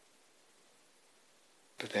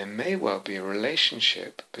 But there may well be a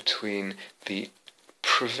relationship between the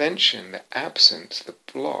prevention, the absence, the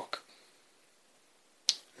block,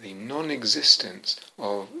 the non-existence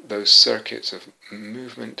of those circuits of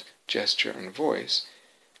movement, gesture and voice,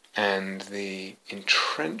 and the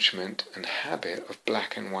entrenchment and habit of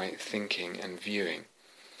black and white thinking and viewing,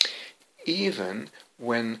 even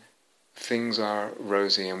when things are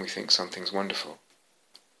rosy and we think something's wonderful.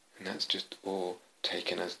 And that's just all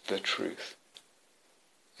taken as the truth.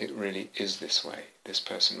 It really is this way. This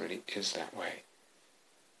person really is that way.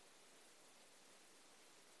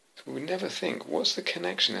 So we never think, what's the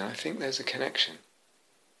connection? And I think there's a connection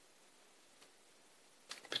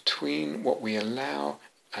between what we allow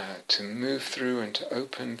to move through and to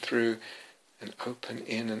open through and open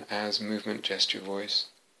in and as movement, gesture, voice,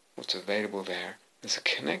 what's available there. There's a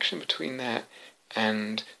connection between that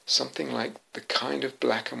and something like the kind of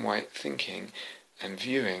black and white thinking and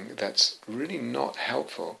viewing that's really not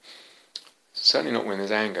helpful. Certainly not when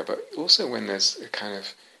there's anger, but also when there's a kind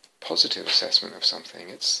of positive assessment of something.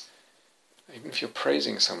 It's even if you're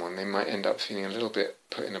praising someone, they might end up feeling a little bit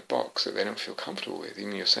put in a box that they don't feel comfortable with.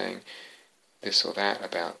 Even you're saying this or that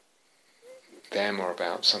about them or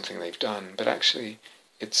about something they've done, but actually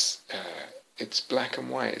it's black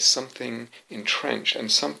and white. It's something entrenched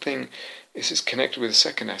and something. This is connected with the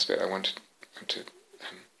second aspect I want to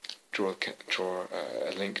draw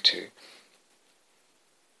a link to,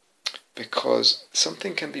 because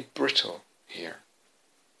something can be brittle here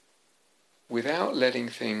without letting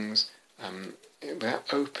things, without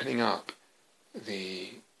opening up the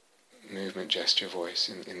movement, gesture, voice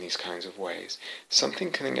in these kinds of ways.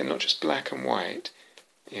 Something can get not just black and white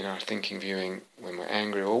in our thinking, viewing when we're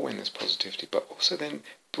angry or when there's positivity, but also then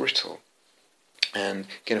brittle. And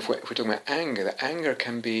again, if we're talking about anger, the anger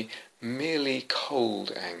can be merely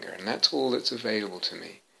cold anger, and that's all that's available to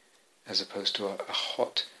me, as opposed to a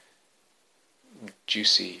hot,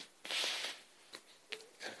 juicy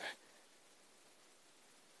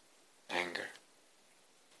anger.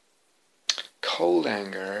 Cold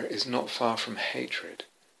anger is not far from hatred,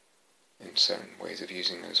 in certain ways of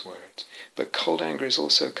using those words. But cold anger is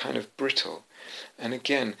also kind of brittle. And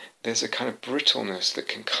again, there's a kind of brittleness that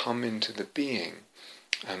can come into the being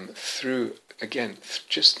through, again,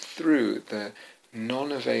 just through the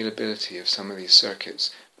non-availability of some of these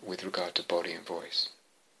circuits with regard to body and voice.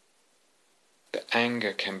 The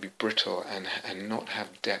anger can be brittle and not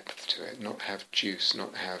have depth to it, not have juice,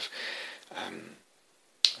 not have, I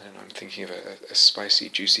don't know, I'm thinking of a spicy,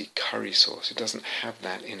 juicy curry sauce. It doesn't have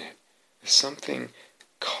that in it. There's something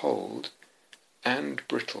cold and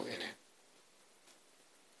brittle in it.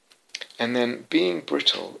 And then being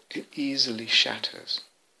brittle, it easily shatters.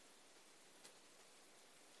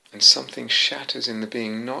 And something shatters in the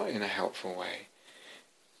being, not in a helpful way.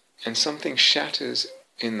 And something shatters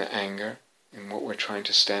in the anger, in what we're trying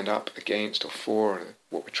to stand up against or for, or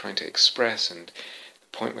what we're trying to express, and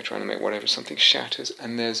the point we're trying to make, whatever. Something shatters,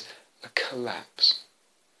 and there's a collapse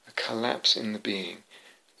in the being.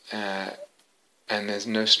 And there's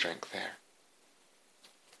no strength there.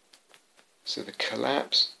 So the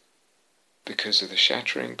collapse, because of the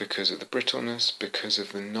shattering, because of the brittleness, because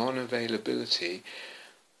of the non-availability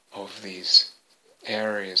of these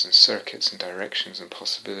areas and circuits and directions and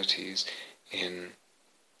possibilities in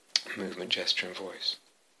movement, gesture and voice.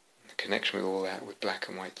 The connection with all that with black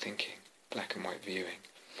and white thinking, black and white viewing.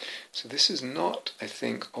 So this is not, I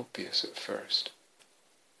think, obvious at first.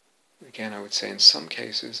 Again, I would say in some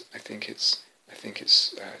cases, I think it's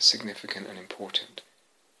significant and important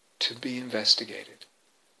to be investigated.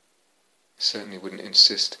 Certainly wouldn't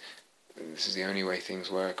insist this is the only way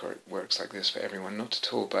things work, or it works like this for everyone. Not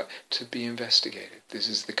at all, but to be investigated. This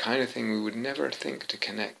is the kind of thing we would never think to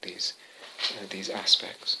connect these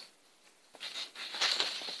aspects.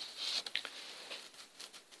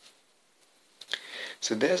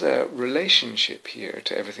 So there's a relationship here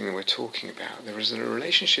to everything that we're talking about. There is a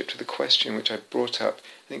relationship to the question which I brought up,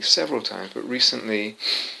 I think, several times, but recently,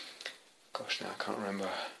 now I can't remember.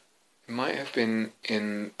 It might have been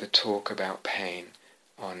in the talk about pain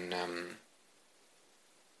on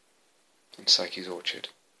in Psyche's Orchard.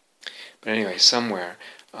 But anyway, somewhere,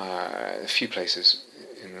 a few places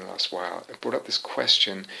in the last while, I brought up this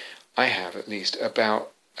question, I have at least,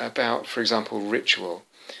 about for example, ritual.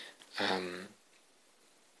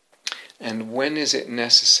 And when is it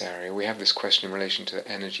necessary? We have this question in relation to the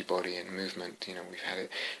energy body and movement. We've had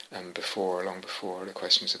it long before, the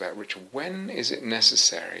questions about ritual. When is it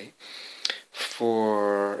necessary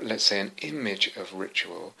for, let's say, an image of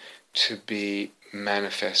ritual to be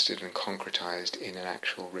manifested and concretized in an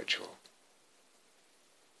actual ritual?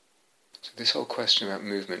 So this whole question about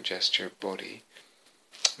movement, gesture, body,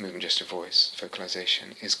 movement, gesture, voice,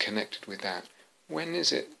 vocalization is connected with that. When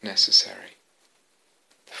is it necessary?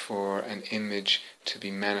 for an image to be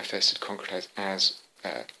manifested, concretized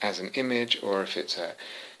as an image, or if it's a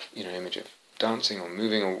image of dancing or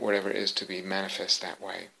moving or whatever it is, to be manifest that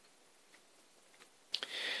way.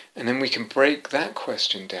 And then we can break that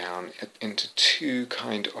question down into two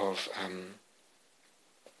kind of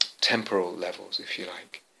temporal levels, if you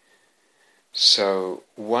like. So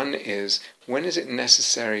one is, when is it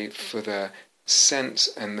necessary for the sense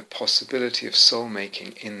and the possibility of soul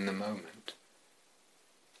making in the moment?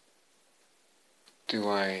 Do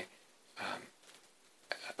I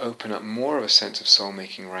open up more of a sense of soul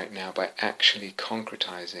making right now by actually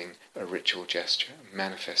concretizing a ritual gesture,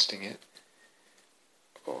 manifesting it,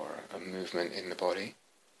 or a movement in the body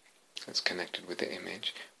that's connected with the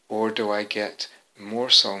image? Or do I get more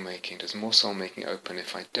soul making? Does more soul making open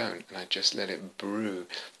if I don't, and I just let it brew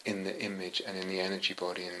in the image and in the energy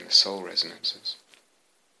body and in the soul resonances,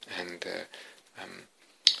 and the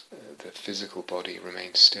physical body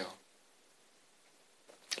remains still?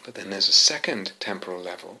 But then there's a second temporal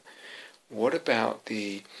level. What about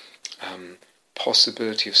the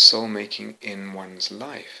possibility of soul making in one's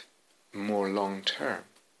life, more long term?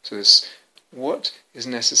 So there's what is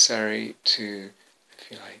necessary to, if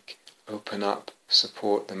you like, open up,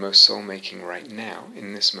 support the most soul making right now,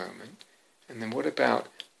 in this moment, and then what about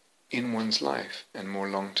in one's life and more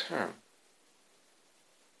long term?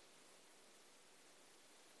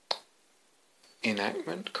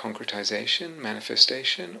 Enactment, concretization,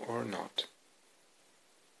 manifestation, or not?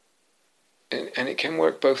 And it can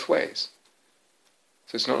work both ways.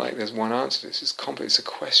 So it's not like there's one answer to this. It's complex. It's a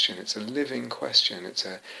question. It's a living question. It's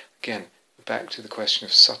again, back to the question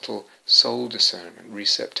of subtle soul discernment,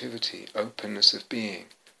 receptivity, openness of being,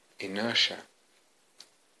 inertia.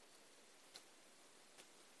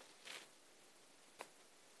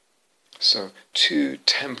 So two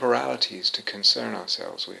temporalities to concern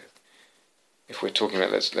ourselves with. If we're talking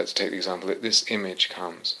about, let's take the example that this image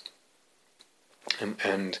comes,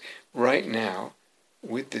 and right now,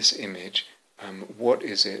 with this image, what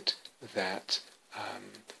is it that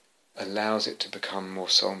allows it to become more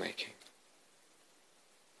soul-making?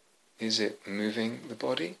 Is it moving the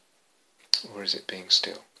body, or is it being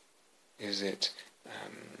still? Is it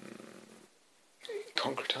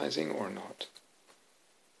concretizing or not?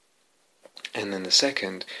 And then the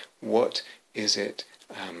second, what is it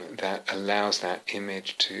that allows that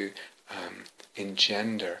image to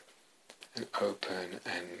engender and open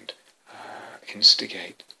and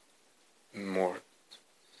instigate more,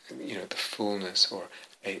 the fullness or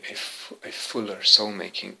a fuller soul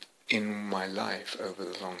making in my life over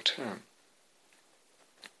the long term?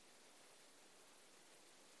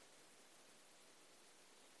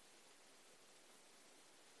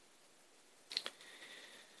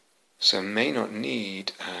 So may not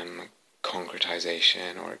need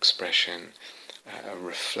concretization or expression, a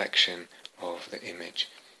reflection of the image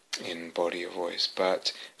in body or voice,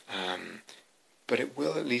 but it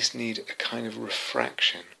will at least need a kind of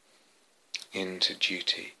refraction into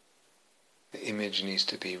duty. The image needs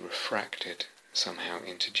to be refracted somehow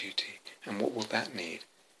into duty. And what will that need?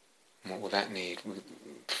 And what will that need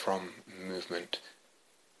from movement,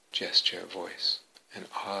 gesture, voice? And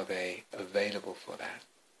are they available for that?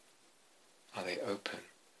 Are they open?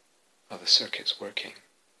 Are the circuits working?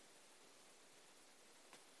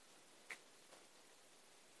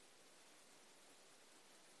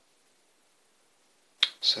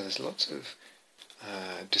 So there's lots of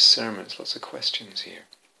discernments, lots of questions here.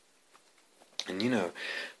 And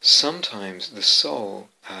sometimes the soul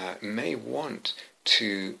may want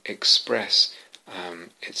to express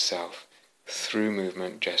itself through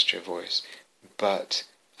movement, gesture, voice, but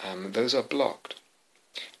those are blocked.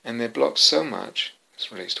 And they're blocked so much,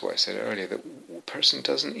 this relates to what I said earlier, that a person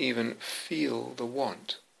doesn't even feel the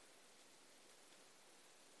want.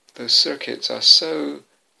 Those circuits are so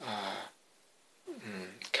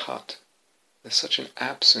cut. There's such an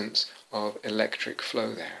absence of electric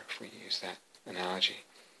flow there, if we use that analogy,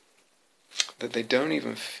 that they don't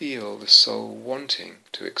even feel the soul wanting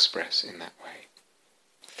to express in that way,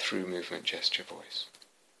 through movement, gesture, voice.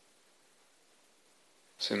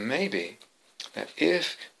 So maybe that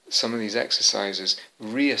if some of these exercises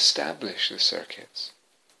re-establish the circuits,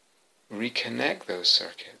 reconnect those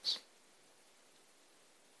circuits,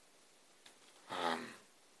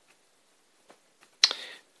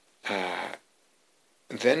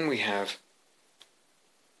 then we have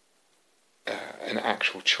an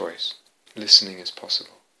actual choice. Listening is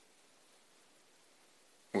possible.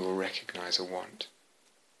 We will recognize a want.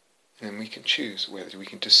 And then we can choose whether we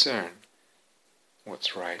can discern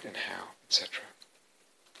what's right and how, etc.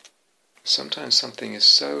 Sometimes something is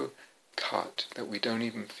so cut that we don't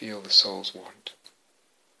even feel the soul's want.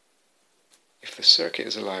 if the circuit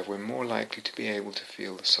is alive, we're more likely to be able to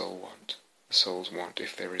feel the soul's want,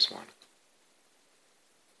 if there is one.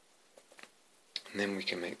 And then we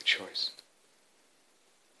can make the choice.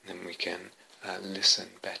 And then we can listen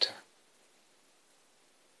better.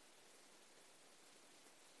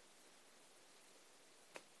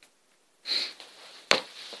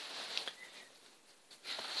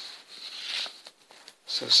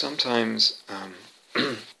 So sometimes,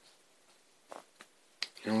 in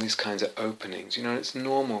all these kinds of openings, it's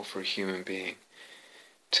normal for a human being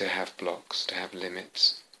to have blocks, to have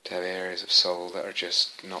limits, to have areas of soul that are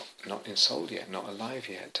just not ensouled yet, not alive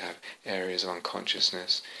yet, to have areas of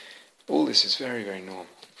unconsciousness. All this is very, very normal.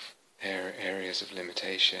 Areas of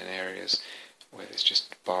limitation, areas where there's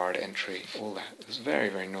just barred entry, all that. It's very,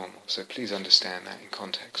 very normal. So please understand that in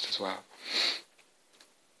context as well.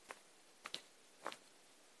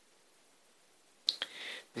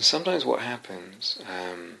 And sometimes what happens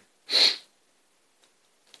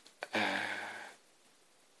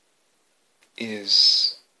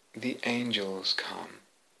is the angels come,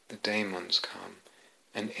 the daemons come,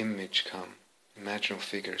 an image come, imaginal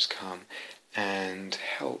figures come, and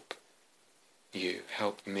help you,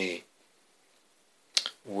 help me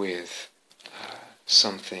with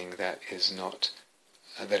something that is not,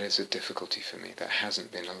 that is a difficulty for me, that hasn't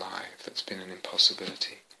been alive, that's been an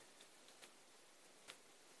impossibility.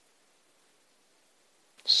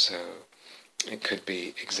 So it could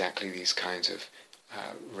be exactly these kinds of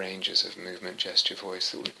ranges of movement, gesture,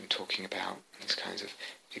 voice that we've been talking about, these kinds of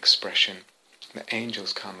expression. The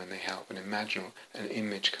angels come and they help. An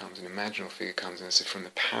image comes, an imaginal figure comes, and so from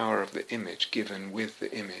the power of the image given with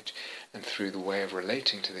the image and through the way of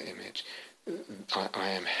relating to the image, I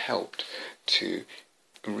am helped to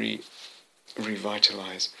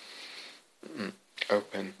revitalize,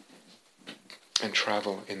 open, and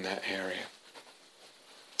travel in that area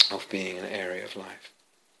of being an area of life.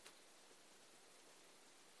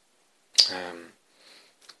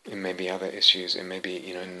 It may be other issues. It may be,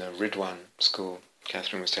 in the Ridwan school,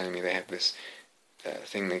 Catherine was telling me they have this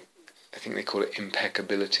thing, I think they call it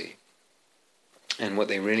impeccability. And what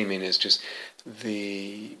they really mean is just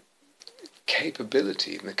the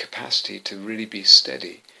capability and the capacity to really be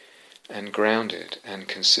steady and grounded and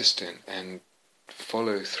consistent and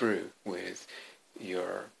follow through with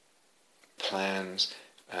your plans,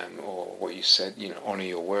 or what you said, honour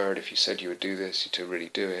your word. If you said you would do this, to really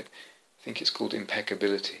do it. I think it's called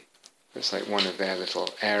impeccability. It's like one of their little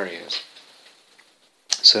areas.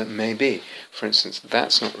 So it may be, for instance,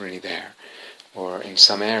 that's not really there, or in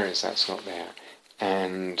some areas that's not there,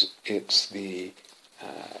 and it's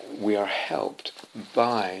we are helped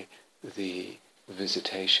by the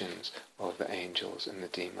visitations of the angels and the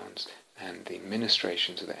demons, and the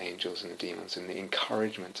ministrations of the angels and the demons, and the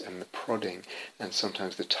encouragement and the prodding, and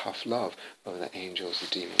sometimes the tough love of the angels, the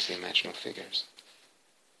demons, the imaginal figures.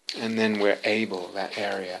 And then we're able, that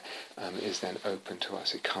area is then open to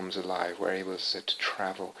us, it comes alive, we're able to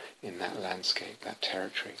travel in that landscape, that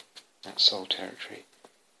territory, that soul territory,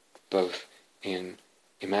 both in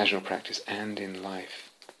imaginal practice and in life.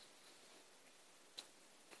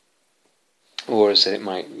 Or as it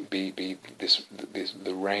might be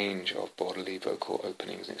the range of bodily vocal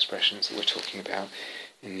openings and expressions that we're talking about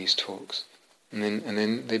in these talks. And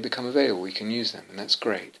then they become available, we can use them, and that's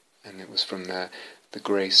great. And it was from the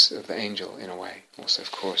grace of the angel, in a way. Also,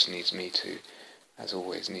 of course, needs me to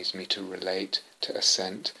relate, to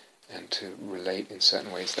assent, and to relate in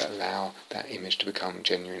certain ways that allow that image to become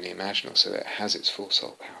genuinely imaginal, so that it has its full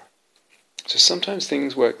soul power. So sometimes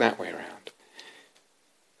things work that way around.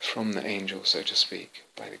 From the angel, so to speak,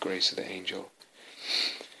 by the grace of the angel,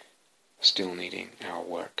 still needing our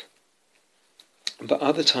work. But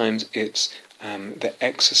other times it's the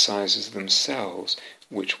exercises themselves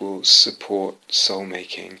which will support soul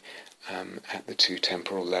making at the two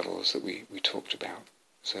temporal levels that we talked about.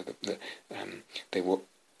 So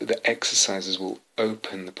the exercises will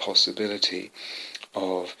open the possibility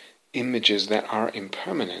of images that are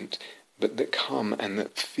impermanent, but that come and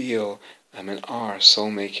that feel and are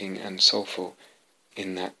soul-making and soulful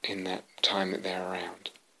in that time that they're around,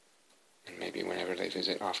 and maybe whenever they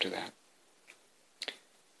visit after that.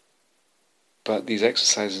 But these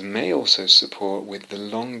exercises may also support with the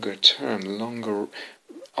longer term, longer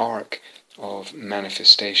arc of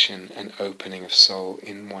manifestation and opening of soul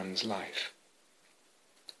in one's life.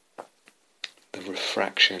 The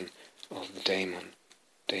refraction of the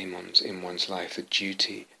daemons in one's life, the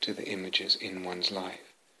duty to the images in one's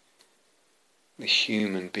life. The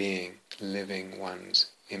human being living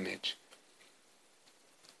one's image.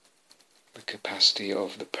 The capacity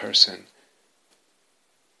of the person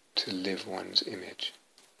to live one's image.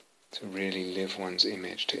 to really live one's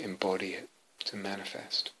image, to embody it, to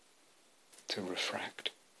manifest, to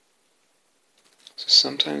refract. So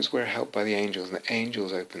sometimes we're helped by the angels, and the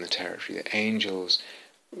angels open the territory, the angels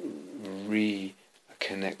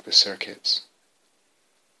reconnect the circuits.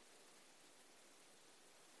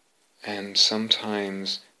 And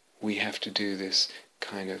sometimes we have to do this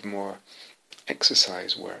kind of more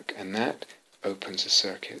exercise work, and that opens the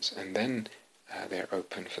circuits, and then they're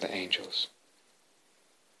open for the angels.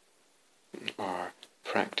 Our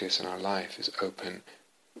practice and our life is open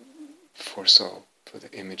for soul, for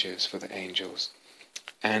the images, for the angels,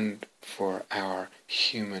 and for our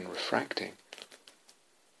human refracting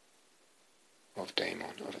of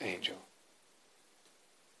daemon, of angel,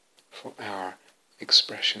 for our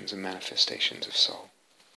expressions and manifestations of soul.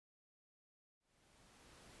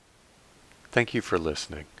 Thank you for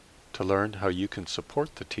listening. To learn how you can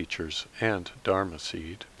support the teachers and Dharma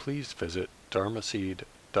Seed, please visit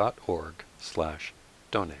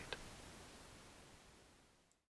dharmaseed.org/donate.